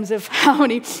in terms of how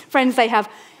many friends they have.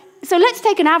 so let's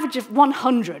take an average of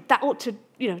 100. That ought to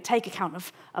take account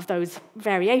of those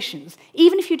variations.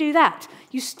 Even if you do that,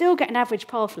 you still get an average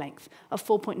path length of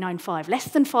 4.95, less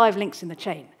than 5 links in the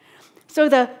chain. So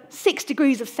the 6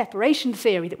 degrees of separation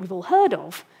theory that we've all heard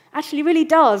of actually really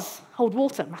does hold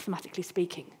water, mathematically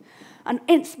speaking. And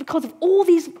it's because of all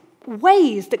these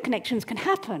ways that connections can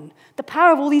happen, the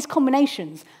power of all these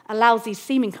combinations allows these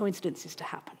seeming coincidences to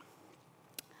happen,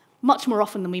 much more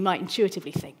often than we might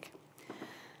intuitively think.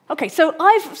 Okay, so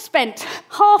I've spent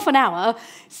half an hour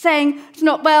saying it's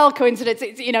not, well, coincidence,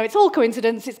 it's all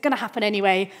coincidence, it's going to happen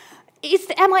anyway.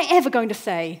 Am I ever going to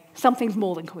say something's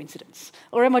more than coincidence?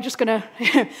 Or am I just going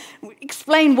to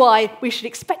explain why we should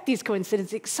expect these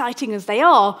coincidences, exciting as they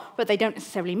are, but they don't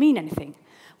necessarily mean anything?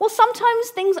 Well, sometimes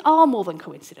things are more than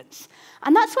coincidence.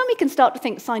 And that's when we can start to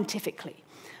think scientifically.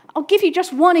 I'll give you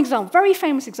just one example, very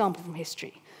famous example from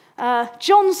history.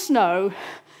 John Snow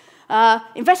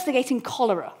investigating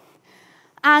cholera.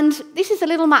 And this is a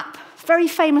little map, very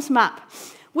famous map,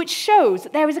 which shows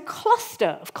that there is a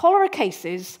cluster of cholera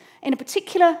cases in a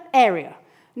particular area,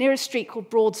 near a street called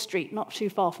Broad Street, not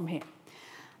too far from here.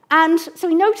 And so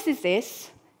he notices this.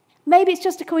 Maybe it's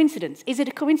just a coincidence. Is it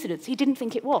a coincidence? He didn't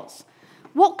think it was.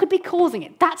 What could be causing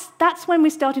it? That's when we're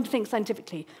starting to think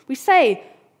scientifically. We say,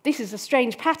 this is a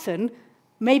strange pattern,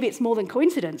 maybe it's more than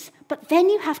coincidence, but then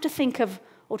you have to think of,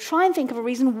 or try and think of a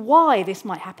reason why this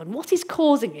might happen. What is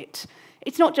causing it?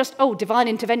 It's not just, divine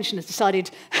intervention has decided,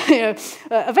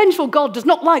 a vengeful God does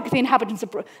not like the inhabitants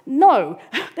of... No,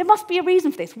 there must be a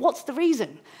reason for this. What's the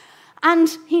reason? And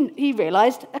he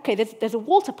realized, okay, there's a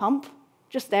water pump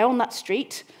just there on that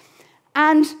street,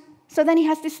 and so then he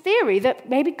has this theory that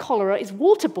maybe cholera is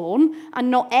waterborne and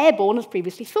not airborne as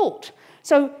previously thought.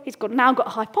 So he's now got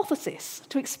a hypothesis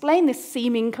to explain this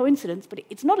seeming coincidence, but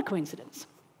it's not a coincidence.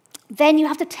 Then you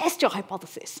have to test your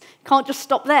hypothesis. You can't just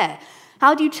stop there.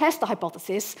 How do you test the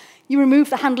hypothesis? You remove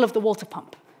the handle of the water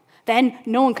pump. Then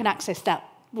no one can access that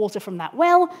water from that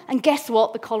well, and guess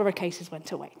what? The cholera cases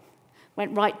went away,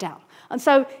 went right down. And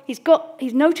so he's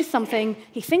noticed something,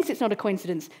 he thinks it's not a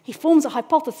coincidence, he forms a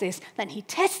hypothesis, then he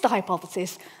tests the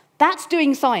hypothesis. That's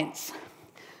doing science.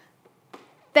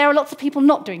 There are lots of people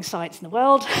not doing science in the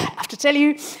world, I have to tell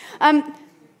you.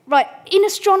 Right, in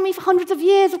astronomy for hundreds of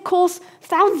years, of course,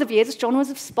 thousands of years, astronomers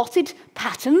have spotted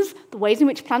patterns, the ways in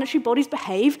which planetary bodies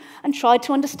behave, and tried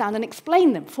to understand and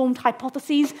explain them, formed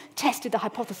hypotheses, tested the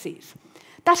hypotheses.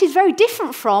 That is very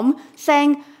different from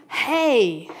saying,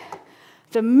 hey,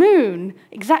 the moon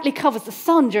exactly covers the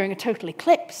sun during a total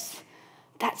eclipse.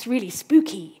 That's really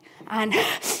spooky. And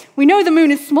we know the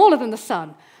moon is smaller than the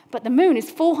sun, but the moon is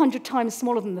 400 times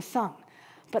smaller than the sun.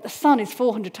 But the sun is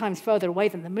 400 times further away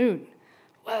than the moon.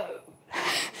 Whoa.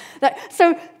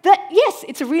 Yes,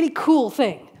 it's a really cool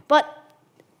thing, but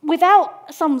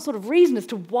without some sort of reason as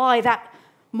to why that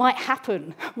might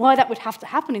happen, why that would have to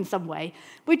happen in some way,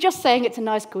 we're just saying it's a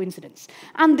nice coincidence.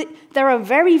 And there are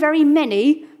very, very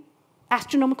many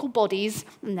astronomical bodies,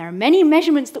 and there are many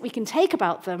measurements that we can take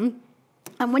about them,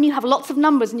 and when you have lots of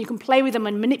numbers and you can play with them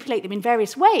and manipulate them in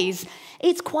various ways,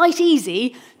 it's quite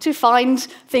easy to find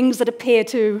things that appear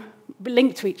to be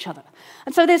linked to each other.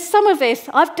 And so there's some of this,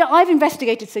 I've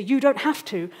investigated so you don't have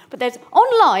to, but there's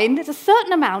a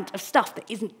certain amount of stuff that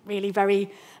isn't really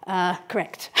very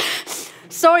correct.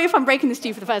 Sorry if I'm breaking this to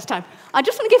you for the first time. I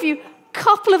just want to give you a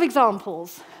couple of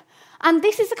examples. And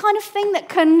this is the kind of thing that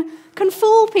can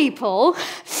fool people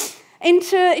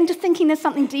into thinking there's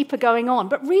something deeper going on.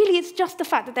 But really, it's just the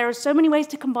fact that there are so many ways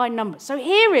to combine numbers. So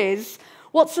here is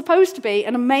what's supposed to be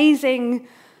an amazing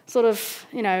sort of,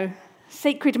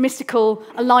 sacred, mystical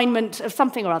alignment of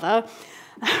something or other.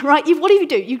 Right? What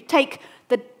do? You take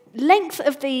the length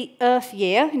of the Earth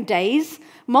year in days,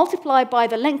 multiply by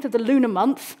the length of the lunar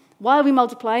month. Why are we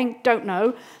multiplying? Don't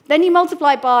know. Then you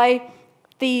multiply by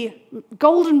the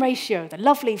golden ratio, the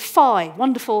lovely phi,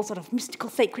 wonderful sort of mystical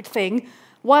sacred thing.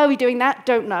 Why are we doing that?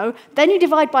 Don't know. Then you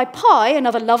divide by pi,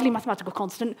 another lovely mathematical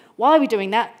constant. Why are we doing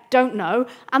that? Don't know.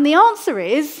 And the answer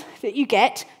is that you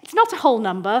get, it's not a whole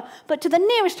number, but to the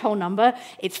nearest whole number,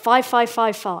 it's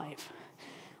 5555.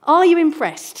 Are you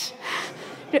impressed?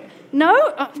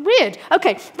 No? Weird.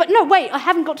 Okay, but no, wait, I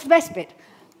haven't got to the best bit.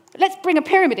 Let's bring a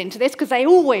pyramid into this, because they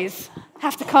always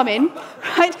have to come in,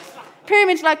 right?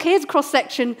 Pyramids, like here's a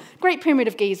cross-section, Great Pyramid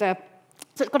of Giza.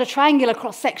 So it's got a triangular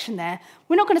cross-section there.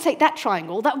 We're not going to take that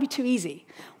triangle. That would be too easy.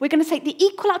 We're going to take the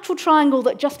equilateral triangle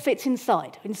that just fits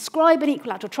inside. Inscribe an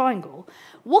equilateral triangle.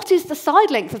 What is the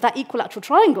side length of that equilateral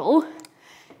triangle?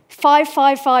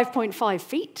 555.5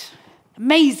 feet.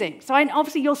 Amazing. So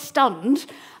obviously you're stunned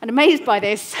and amazed by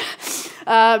this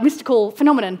mystical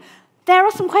phenomenon. There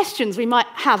are some questions we might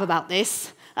have about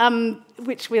this.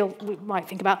 which we might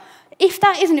think about. If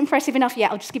that isn't impressive enough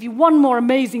yet, I'll just give you one more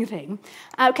amazing thing.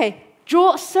 Okay,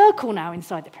 draw a circle now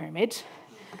inside the pyramid,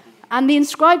 and the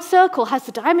inscribed circle has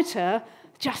the diameter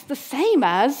just the same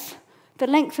as the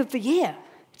length of the year.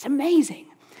 It's amazing.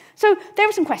 So there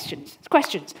are some questions.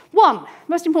 One,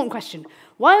 most important question,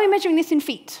 why are we measuring this in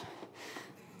feet?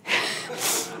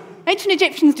 Ancient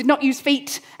Egyptians did not use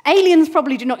feet. Aliens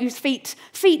probably do not use feet.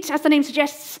 Feet, as the name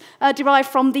suggests, derive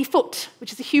from the foot,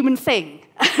 which is a human thing,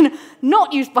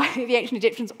 not used by the ancient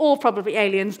Egyptians or probably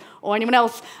aliens or anyone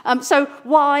else. So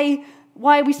why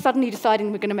are we suddenly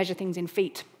deciding we're going to measure things in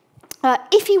feet?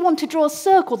 If you want to draw a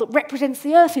circle that represents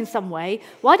the Earth in some way,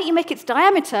 why don't you make its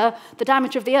diameter the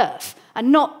diameter of the Earth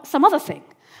and not some other thing?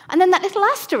 And then that little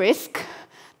asterisk,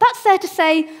 that's there to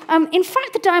say, in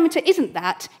fact, the diameter isn't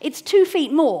that, it's 2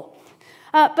 feet more.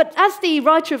 But as the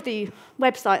writer of the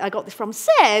website I got this from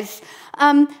says,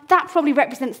 that probably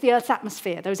represents the Earth's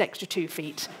atmosphere, those extra 2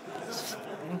 feet.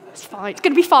 It's fine, it's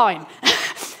going to be fine.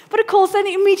 But of course, then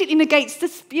it immediately negates the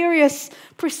spurious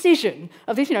precision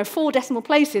of these, 4 decimal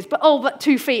places, but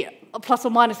 2 feet plus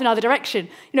or minus in either direction,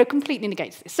 completely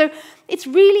negates this. So it's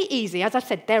really easy. As I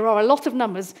said, there are a lot of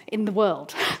numbers in the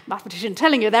world. Mathematician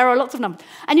telling you there are lots of numbers.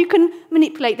 And you can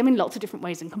manipulate them in lots of different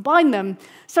ways and combine them.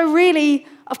 So really,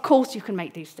 of course, you can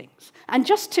make these things. And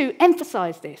just to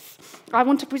emphasize this, I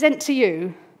want to present to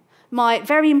you my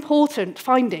very important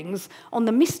findings on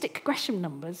the mystic Gresham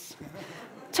numbers.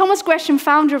 Thomas Gresham,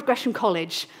 founder of Gresham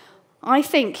College, I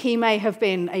think he may have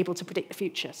been able to predict the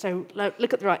future. So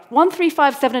look at the right. 1, 3,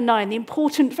 5, 7, and 9, the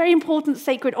important, very important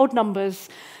sacred odd numbers,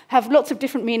 have lots of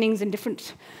different meanings in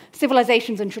different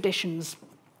civilizations and traditions.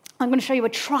 I'm going to show you a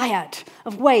triad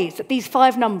of ways that these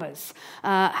 5 numbers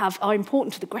are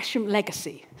important to the Gresham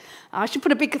legacy. I should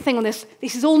put a big thing on this.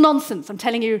 This is all nonsense. I'm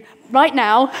telling you right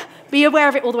now. Be aware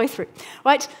of it all the way through.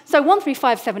 Right? So 1, 3,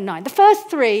 5, 7, 9. The first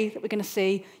 3 that we're going to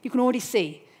see, you can already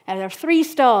see. There are 3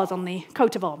 stars on the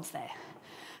coat of arms there.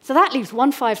 So that leaves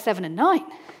 1, 5, 7, and 9.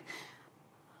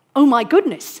 Oh my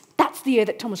goodness, that's the year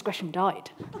that Thomas Gresham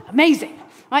died. Amazing.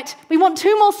 Right? We want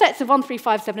 2 more sets of 1, 3,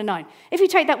 5, 7, and 9. If you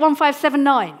take that 1, 5, 7,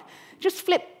 9, just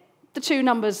flip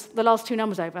the last 2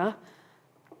 numbers over.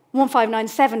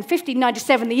 1597,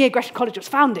 1597, the year Gresham College was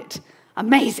founded.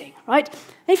 Amazing, right?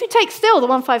 And if you take still the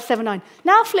 1579,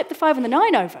 now flip the 5 and the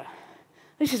 9 over.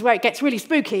 This is where it gets really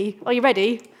spooky. Are you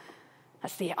ready?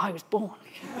 That's the year I was born.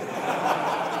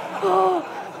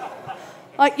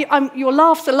 Your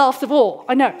laughs are laughs of awe,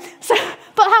 I know. So,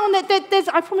 but hang on,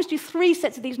 I promised you 3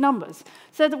 sets of these numbers.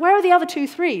 So where are the other 2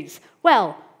 3s?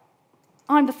 Well,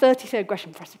 I'm the 33rd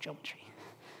Gresham Professor of Geometry.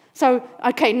 So,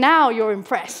 okay, now you're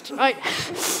impressed, right?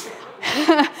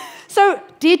 So,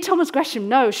 did Thomas Gresham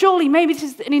know? Surely, maybe this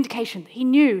is an indication that he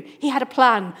knew he had a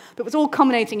plan that was all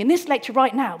culminating in this lecture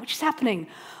right now, which is happening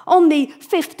on the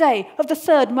 5th day of the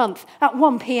 3rd month at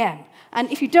 1 p.m. And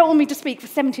if you don't want me to speak for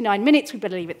 79 minutes, we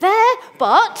better leave it there.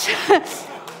 But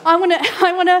I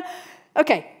want to.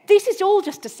 Okay, this is all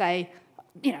just to say,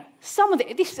 some of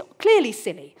this is clearly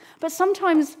silly, but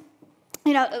sometimes,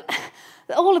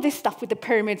 all of this stuff with the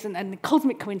pyramids and the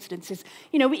cosmic coincidences,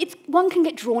 one can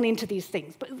get drawn into these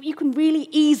things, but you can really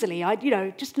easily,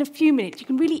 just in a few minutes, you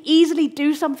can really easily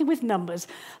do something with numbers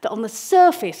that on the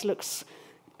surface looks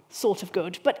sort of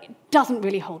good, but it doesn't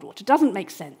really hold water, doesn't make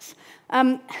sense.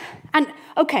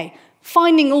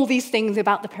 Finding all these things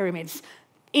about the pyramids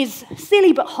is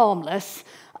silly but harmless,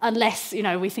 unless,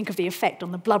 we think of the effect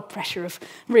on the blood pressure of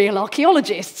real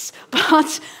archaeologists.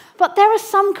 But there are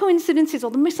some coincidences,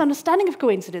 or the misunderstanding of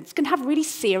coincidence, can have really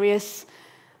serious,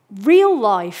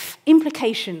 real-life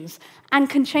implications and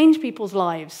can change people's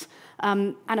lives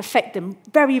and affect them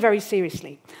very, very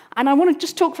seriously. And I want to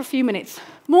just talk for a few minutes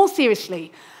more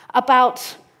seriously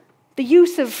about the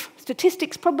use of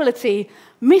statistics, probability,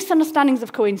 misunderstandings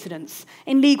of coincidence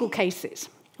in legal cases.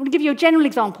 I'm going to give you a general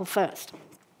example first,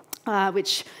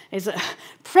 which is a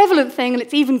prevalent thing, and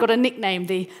it's even got a nickname,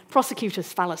 the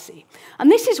prosecutor's fallacy. And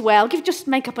this is where, just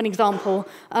make up an example.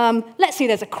 Let's say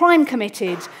there's a crime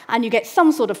committed, and you get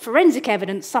some sort of forensic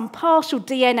evidence, some partial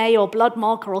DNA or blood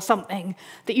marker or something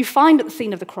that you find at the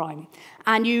scene of the crime.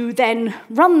 And you then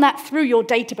run that through your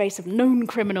database of known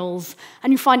criminals,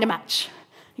 and you find a match.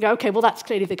 You go, okay, well, that's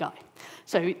clearly the guy.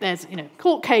 So there's a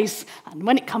court case, and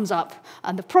when it comes up,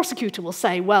 and the prosecutor will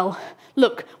say, well,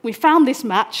 look, we found this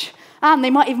match, and they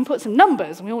might even put some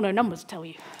numbers, and we all know numbers tell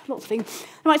you lots of things.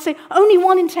 They might say, only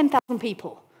 1 in 10,000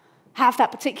 people have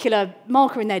that particular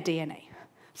marker in their DNA.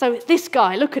 So this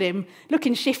guy, look at him,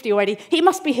 looking shifty already, it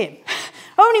must be him.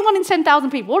 Only 1 in 10,000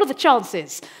 people, what are the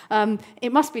chances?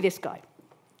 It must be this guy.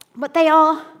 But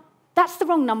that's the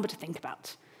wrong number to think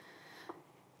about.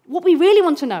 what we really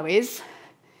want to know is,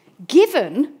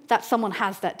 given that someone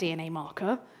has that DNA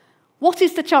marker, what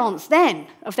is the chance then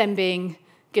of them being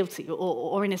guilty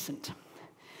or innocent?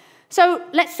 So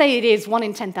let's say it is 1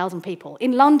 in 10,000 people.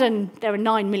 In London, there are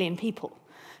 9 million people.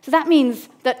 So that means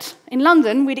that in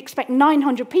London, we'd expect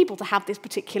 900 people to have this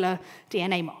particular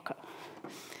DNA marker.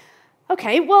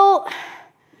 Okay, well,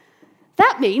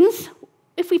 that means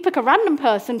if we pick a random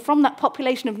person from that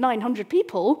population of 900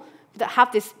 people that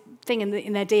have this thing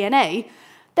in their DNA,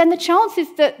 then the chances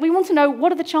that we want to know,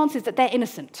 what are the chances that they're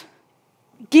innocent,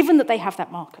 given that they have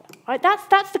that marker? Right?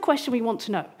 That's the question we want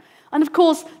to know. And of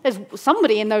course, there's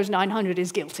somebody in those 900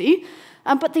 is guilty,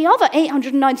 but the other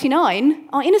 899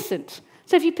 are innocent.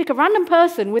 So if you pick a random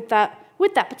person with that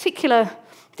particular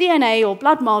DNA or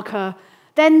blood marker,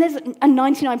 then there's a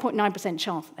 99.9%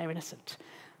 chance that they're innocent.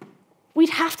 We'd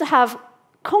have to have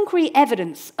concrete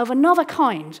evidence of another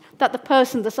kind that the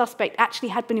person, the suspect, actually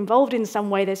had been involved in some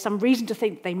way. There's some reason to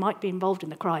think they might be involved in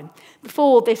the crime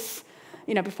before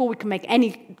we can make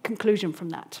any conclusion from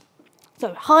that.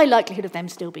 So high likelihood of them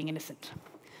still being innocent.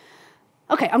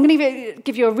 Okay, I'm going to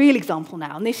give you a real example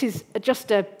now, and this is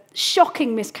just a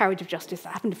shocking miscarriage of justice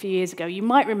that happened a few years ago. You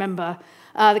might remember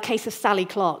the case of Sally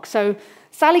Clark. So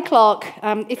Sally Clark,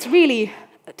 it's really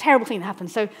a terrible thing that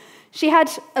happened. So she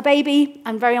had a baby,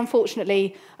 and very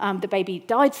unfortunately, the baby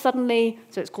died suddenly.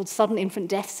 So it's called sudden infant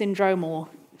death syndrome, or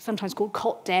sometimes called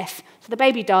cot death. So the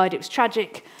baby died, it was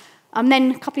tragic. And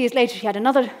then a couple of years later, she had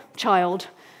another child,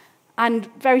 and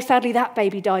very sadly, that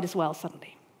baby died as well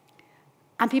suddenly.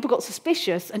 And people got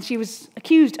suspicious, and she was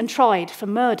accused and tried for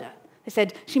murder. They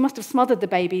said she must have smothered the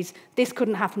babies. This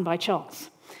couldn't happen by chance.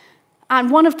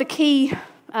 And one of the key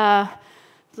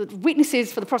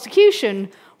witnesses for the prosecution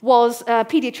was a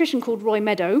paediatrician called Roy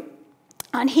Meadow,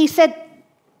 and he said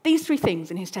these 3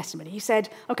 things in his testimony. He said,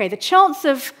 okay, the chance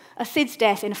of a SIDS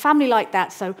death in a family like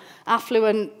that, so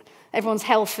affluent, everyone's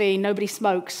healthy, nobody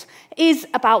smokes, is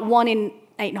about 1 in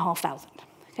 8,500.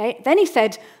 Okay? Then he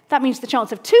said, that means the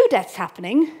chance of 2 deaths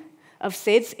happening of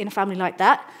SIDS in a family like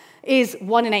that is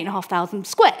 1 in 8,500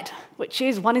 squared, which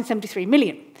is 1 in 73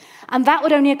 million. And that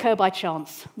would only occur by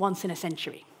chance once in a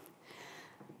century.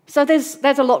 So there's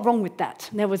a lot wrong with that.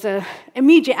 And there was an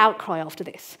immediate outcry after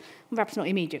this. Perhaps not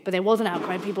immediate, but there was an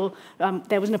outcry.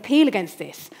 There was an appeal against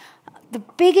this. The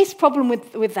biggest problem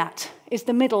with that is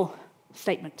the middle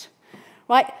statement.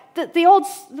 Right? The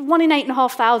odds, 1 in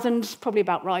 8,500 is probably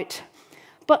about right.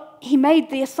 But he made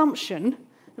the assumption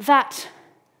that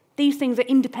these things are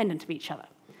independent of each other.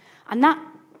 And that,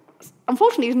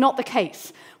 unfortunately, is not the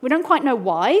case. We don't quite know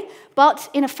why, but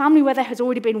in a family where there has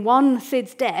already been 1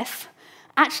 SIDS death,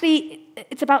 actually,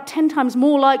 it's about 10 times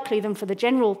more likely than for the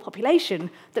general population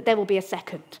that there will be a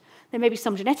second. There may be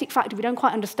some genetic factor, we don't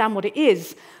quite understand what it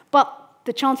is, but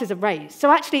the chances are raised.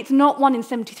 So actually, it's not 1 in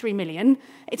 73 million,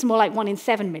 it's more like 1 in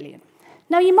 7 million.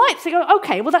 Now, you might think, oh,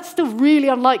 okay, well, that's still really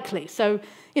unlikely. So,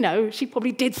 she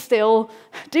probably did still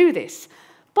do this.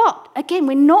 But, again,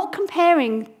 we're not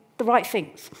comparing the right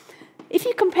things. If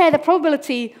you compare the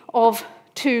probability of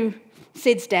 2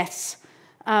 SIDS deaths,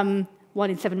 1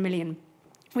 in 7 million,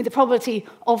 with the probability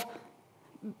of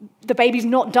the babies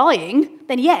not dying,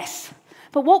 then yes.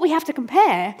 But what we have to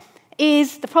compare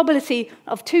is the probability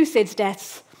of 2 SIDS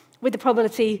deaths with the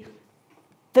probability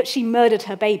that she murdered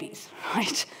her babies,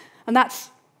 right? And that's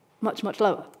much, much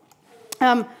lower.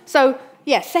 So,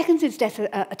 yeah, second SIDS deaths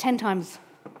are 10 times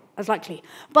as likely.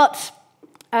 But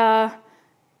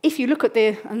if you look at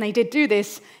and they did do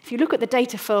this, if you look at the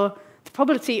data for the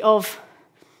probability of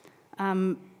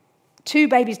 2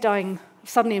 babies dying of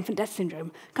sudden infant death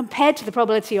syndrome compared to the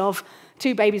probability of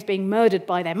 2 babies being murdered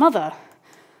by their mother,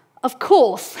 of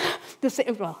course,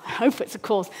 I hope it's of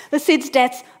course, the SIDS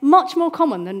death's much more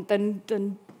common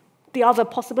than the other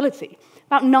possibility,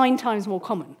 about 9 times more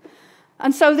common.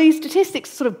 And so these statistics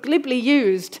sort of glibly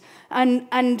used and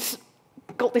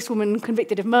got this woman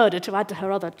convicted of murder to add to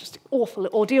her other just awful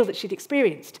ordeal that she'd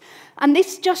experienced. And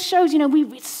this just shows,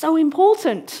 it's so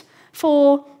important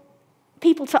for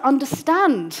people to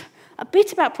understand a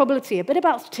bit about probability, a bit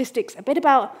about statistics, a bit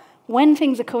about when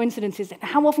things are coincidences and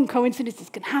how often coincidences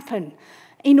can happen,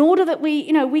 in order that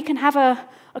we can have a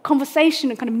conversation,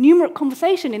 a kind of numeric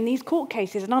conversation in these court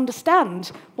cases and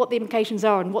understand what the implications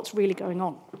are and what's really going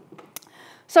on.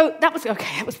 So that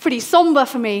was pretty somber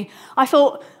for me. I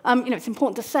thought, it's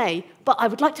important to say, but I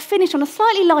would like to finish on a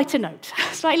slightly lighter note,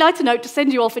 to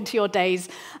send you off into your days,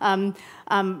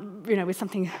 with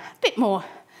something a bit more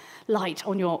light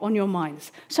on your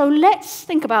minds. So let's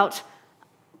think about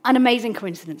an amazing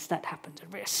coincidence that happened, a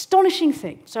very astonishing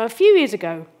thing. So a few years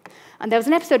ago, And there was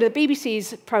an episode of the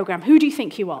BBC's programme, Who Do You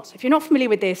Think You Are? So if you're not familiar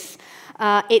with this,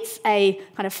 it's a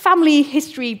kind of family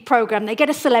history programme. They get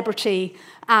a celebrity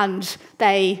and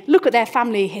they look at their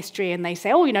family history and they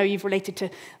say, oh, you know, you've related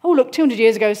to, oh, look, 200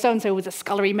 years ago, so-and-so was a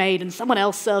scullery maid and someone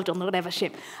else served on the whatever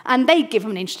ship. And they give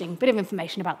them an interesting bit of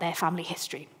information about their family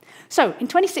history. So in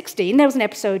 2016, there was an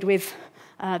episode with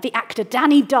the actor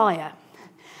Danny Dyer.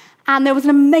 And there was an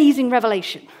amazing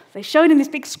revelation. They showed him this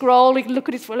big scroll. You can look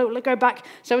at his, go back,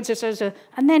 so-and-so, so-and-so.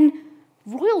 And then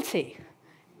royalty.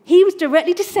 He was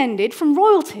directly descended from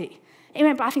royalty.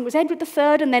 I think it was Edward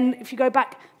III, and then if you go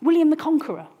back, William the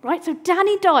Conqueror, right? So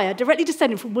Danny Dyer, directly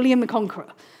descended from William the Conqueror.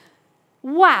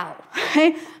 Wow.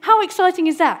 How exciting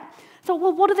is that? I thought,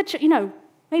 well, what are the,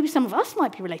 maybe some of us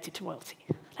might be related to royalty.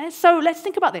 So let's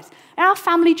think about this. Our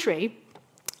family tree,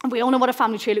 and we all know what a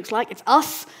family tree looks like. It's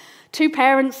us, 2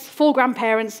 parents, 4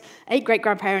 grandparents, 8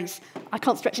 great-grandparents. I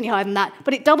can't stretch any higher than that,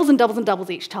 but it doubles and doubles and doubles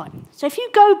each time. So if you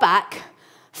go back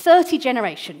 30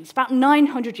 generations, about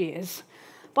 900 years,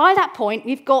 by that point,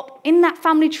 we've got, in that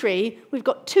family tree, we've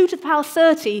got 2 to the power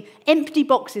 30 empty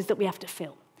boxes that we have to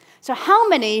fill. So how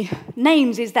many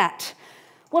names is that?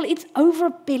 Well, it's over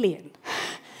 1 billion.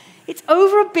 It's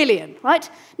over 1 billion, right?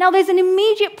 Now, there's an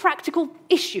immediate practical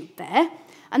issue there,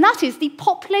 and that is the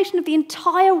population of the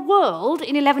entire world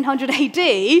in 1100 AD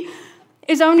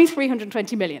is only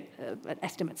 320 million,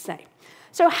 estimates say.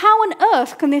 So how on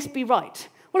earth can this be right?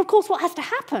 Well, of course, what has to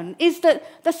happen is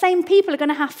that the same people are going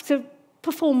to have to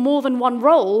perform more than one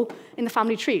role in the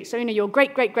family tree. So, your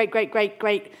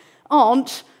great-great-great-great-great-great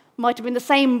aunt might have been the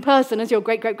same person as your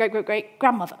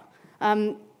great-great-great-great-great-grandmother.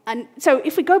 And so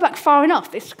if we go back far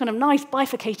enough, this kind of nice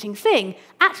bifurcating thing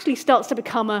actually starts to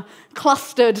become a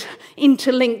clustered,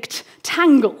 interlinked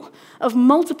tangle of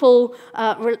multiple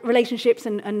relationships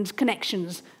and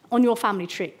connections on your family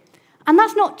tree. And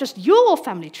that's not just your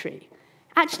family tree.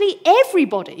 Actually,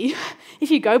 everybody, if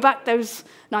you go back those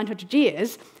 900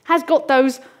 years, has got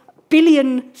those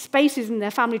billion spaces in their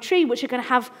family tree which are going to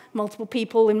have multiple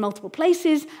people in multiple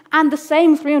places, and the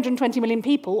same 320 million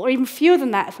people, or even fewer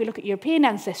than that if we look at European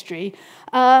ancestry,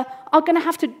 are going to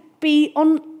have to be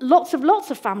on lots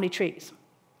of family trees.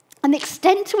 And the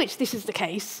extent to which this is the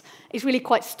case is really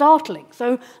quite startling.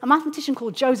 So a mathematician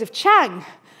called Joseph Chang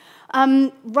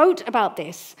wrote about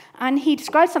this, and he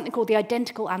described something called the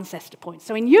identical ancestor point.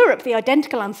 So in Europe, the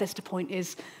identical ancestor point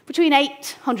is between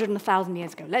 800 and 1,000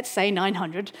 years ago. Let's say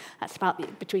 900. That's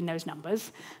about between those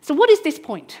numbers. So what is this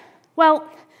point? Well,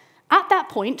 at that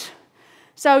point,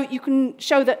 so you can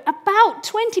show that about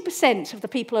 20% of the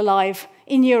people alive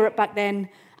in Europe back then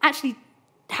actually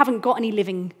haven't got any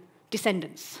living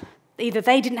descendants. Either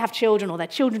they didn't have children or their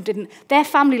children didn't. Their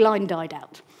family line died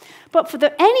out. But for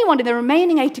anyone in the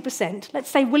remaining 80%, let's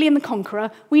say William the Conqueror,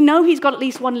 we know he's got at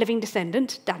least one living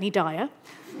descendant, Danny Dyer.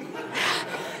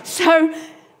 So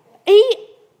he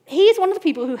is one of the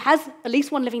people who has at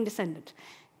least one living descendant.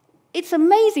 It's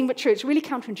amazing but true. It's really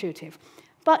counterintuitive.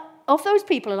 But of those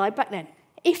people alive back then,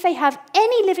 if they have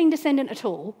any living descendant at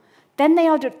all, then they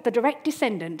are the direct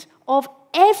descendant of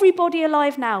everybody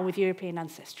alive now with European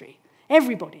ancestry.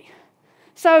 Everybody.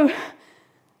 So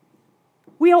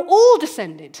we are all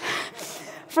descended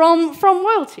from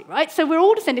royalty, right? So we're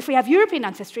all descended, if we have European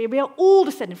ancestry, we are all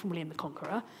descended from William the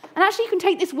Conqueror. And actually, you can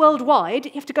take this worldwide.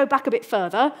 You have to go back a bit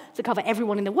further to cover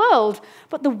everyone in the world.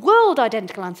 But the world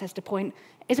identical ancestor point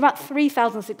is about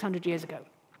 3,600 years ago.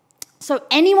 So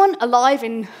anyone alive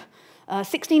in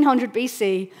 1600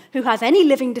 BC who has any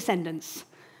living descendants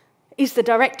is the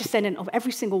direct descendant of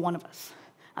every single one of us.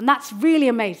 And that's really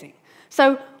amazing.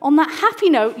 So on that happy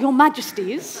note, Your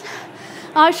Majesties,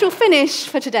 I shall finish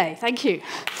for today. Thank you.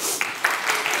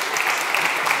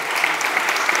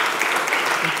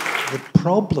 The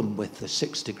problem with the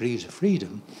 6 degrees of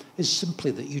freedom is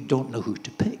simply that you don't know who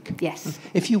to pick. Yes.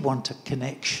 If you want a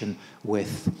connection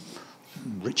with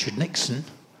Richard Nixon,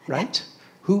 right,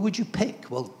 who would you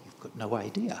pick? Well, you've got no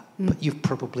idea, but you've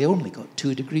probably only got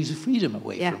 2 degrees of freedom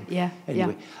away from.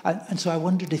 Anyway. And so I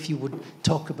wondered if you would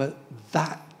talk about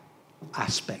that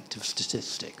aspect of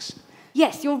statistics.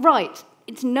 Yes, you're right.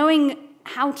 It's knowing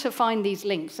how to find these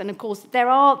links, and of course there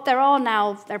are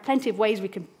plenty of ways we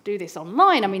can do this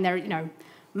online. I mean, there are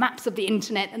maps of the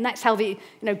internet, and that's how the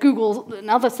Google and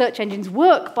other search engines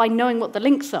work, by knowing what the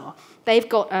links are. They've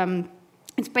got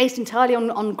it's based entirely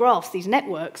on graphs. These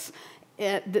networks,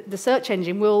 the search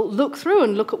engine will look through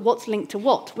and look at what's linked to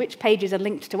what, which pages are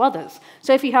linked to others.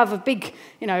 So if you have a big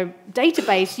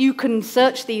database, you can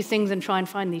search these things and try and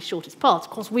find these shortest paths.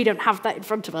 Of course, we don't have that in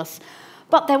front of us.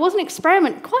 But there was an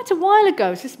experiment quite a while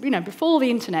ago, just, before the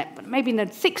internet, but maybe in the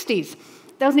 60s.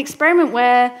 There was an experiment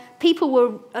where people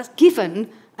were given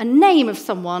a name of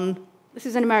someone This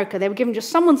is in America. They were given just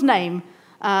someone's name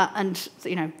and,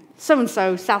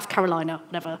 so-and-so, South Carolina,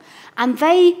 whatever. And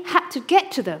they had to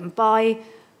get to them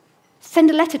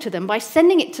send a letter to them by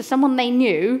sending it to someone they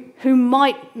knew who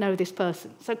might know this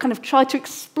person. So kind of try to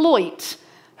exploit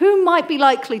who might be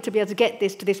likely to be able to get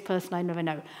this to this person I never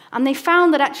know. And they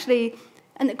found that actually,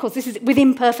 and of course this is with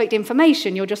imperfect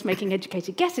information, you're just making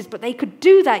educated guesses, but they could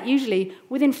do that usually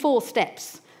within 4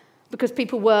 steps because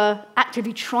people were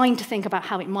actively trying to think about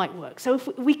how it might work. So if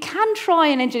we can try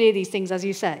and engineer these things, as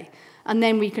you say, and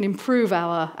then we can improve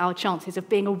our chances of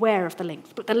being aware of the links.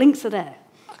 But the links are there.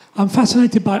 I'm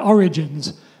fascinated by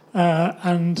origins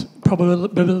and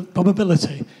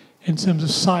probability in terms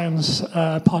of science,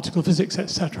 particle physics,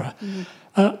 etc.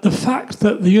 The fact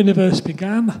that the universe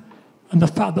began and the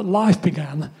fact that life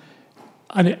began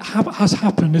and it has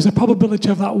happened, is the probability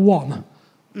of that 1?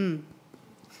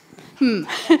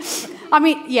 I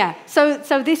mean, yeah. So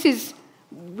this is,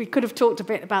 we could have talked a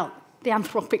bit about the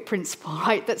anthropic principle,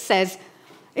 right, that says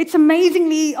it's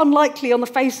amazingly unlikely on the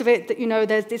face of it that,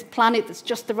 there's this planet that's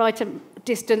just the right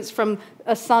distance from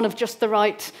a sun of just the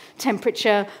right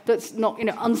temperature that's not,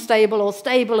 unstable or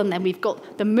stable, and then we've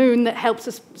got the moon that helps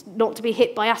us not to be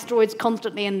hit by asteroids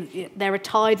constantly, and there are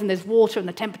tides and there's water and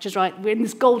the temperature's right. We're in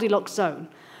this Goldilocks zone.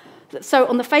 So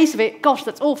on the face of it, gosh,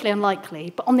 that's awfully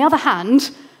unlikely. But on the other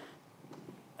hand,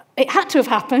 it had to have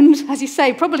happened, as you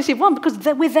say, probability of 1, because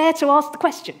we're there to ask the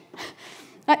question.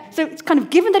 So it's kind of,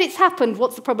 given that it's happened,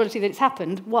 what's the probability that it's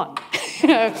happened? 1.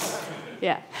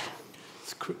 Yeah.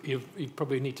 You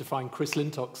probably need to find Chris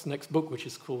Lintock's next book, which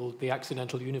is called The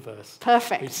Accidental Universe.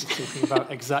 Perfect. He's talking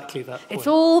about exactly that point. It's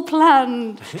all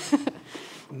planned.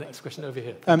 Next question over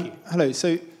here. Thank you. Hello.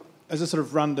 So, as a sort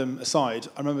of random aside,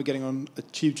 I remember getting on a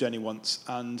tube journey once,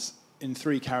 and in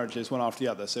 3 carriages, one after the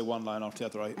other, so one line after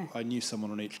the other, I knew someone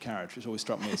on each carriage, which always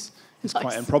struck me as nice.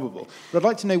 Quite improbable. But I'd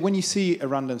like to know, when you see a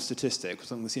random statistic, or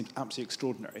something that seems absolutely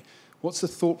extraordinary, what's the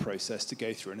thought process to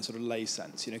go through in a sort of lay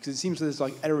sense? Because it seems there's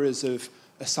like errors of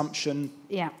assumption.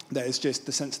 Yeah. There's just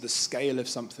the sense of the scale of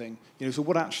something. So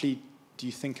what actually do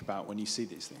you think about when you see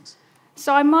these things?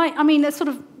 So a sort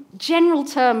of general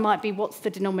term might be, what's the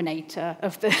denominator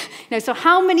of the, so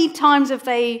how many times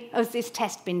has this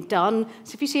test been done?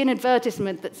 So if you see an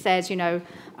advertisement that says,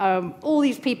 all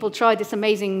these people tried this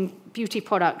amazing beauty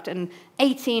product and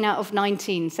 18 out of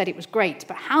 19 said it was great,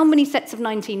 but how many sets of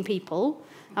 19 people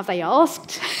have they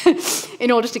asked in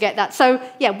order to get that? So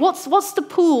yeah, what's the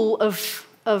pool of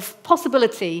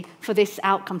possibility for this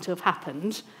outcome to have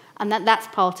happened? And that's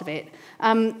part of it.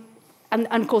 And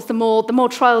of course, the more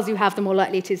trials you have, the more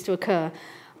likely it is to occur.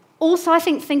 Also, I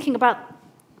think thinking about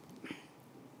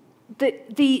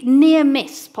the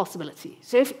near-miss possibility.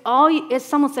 So if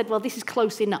someone said, well, this is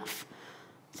close enough.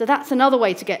 So that's another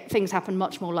way to get things happen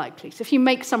much more likely. So if you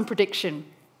make some prediction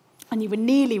and you were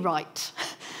nearly right,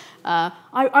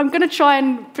 I'm going to try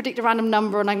and predict a random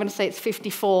number, and I'm going to say it's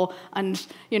 54, and,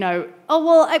 oh,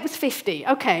 well, it was 50.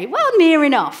 Okay, well, near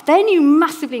enough. Then you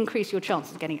massively increase your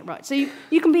chances of getting it right. So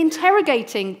you can be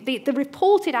interrogating the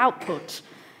reported output.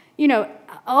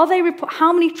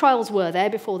 How many trials were there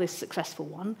before this successful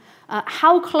one?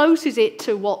 How close is it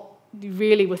to what you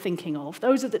really were thinking of?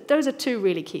 Those are 2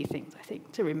 really key things, I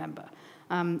think, to remember.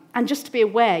 And just to be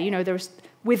aware,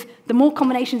 with the more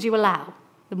combinations you allow,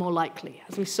 the more likely,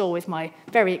 as we saw with my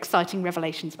very exciting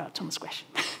revelations about Thomas Gresham.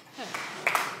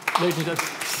 Ladies and gentlemen,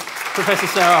 Professor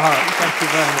Sarah Hart, thank you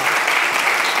very much.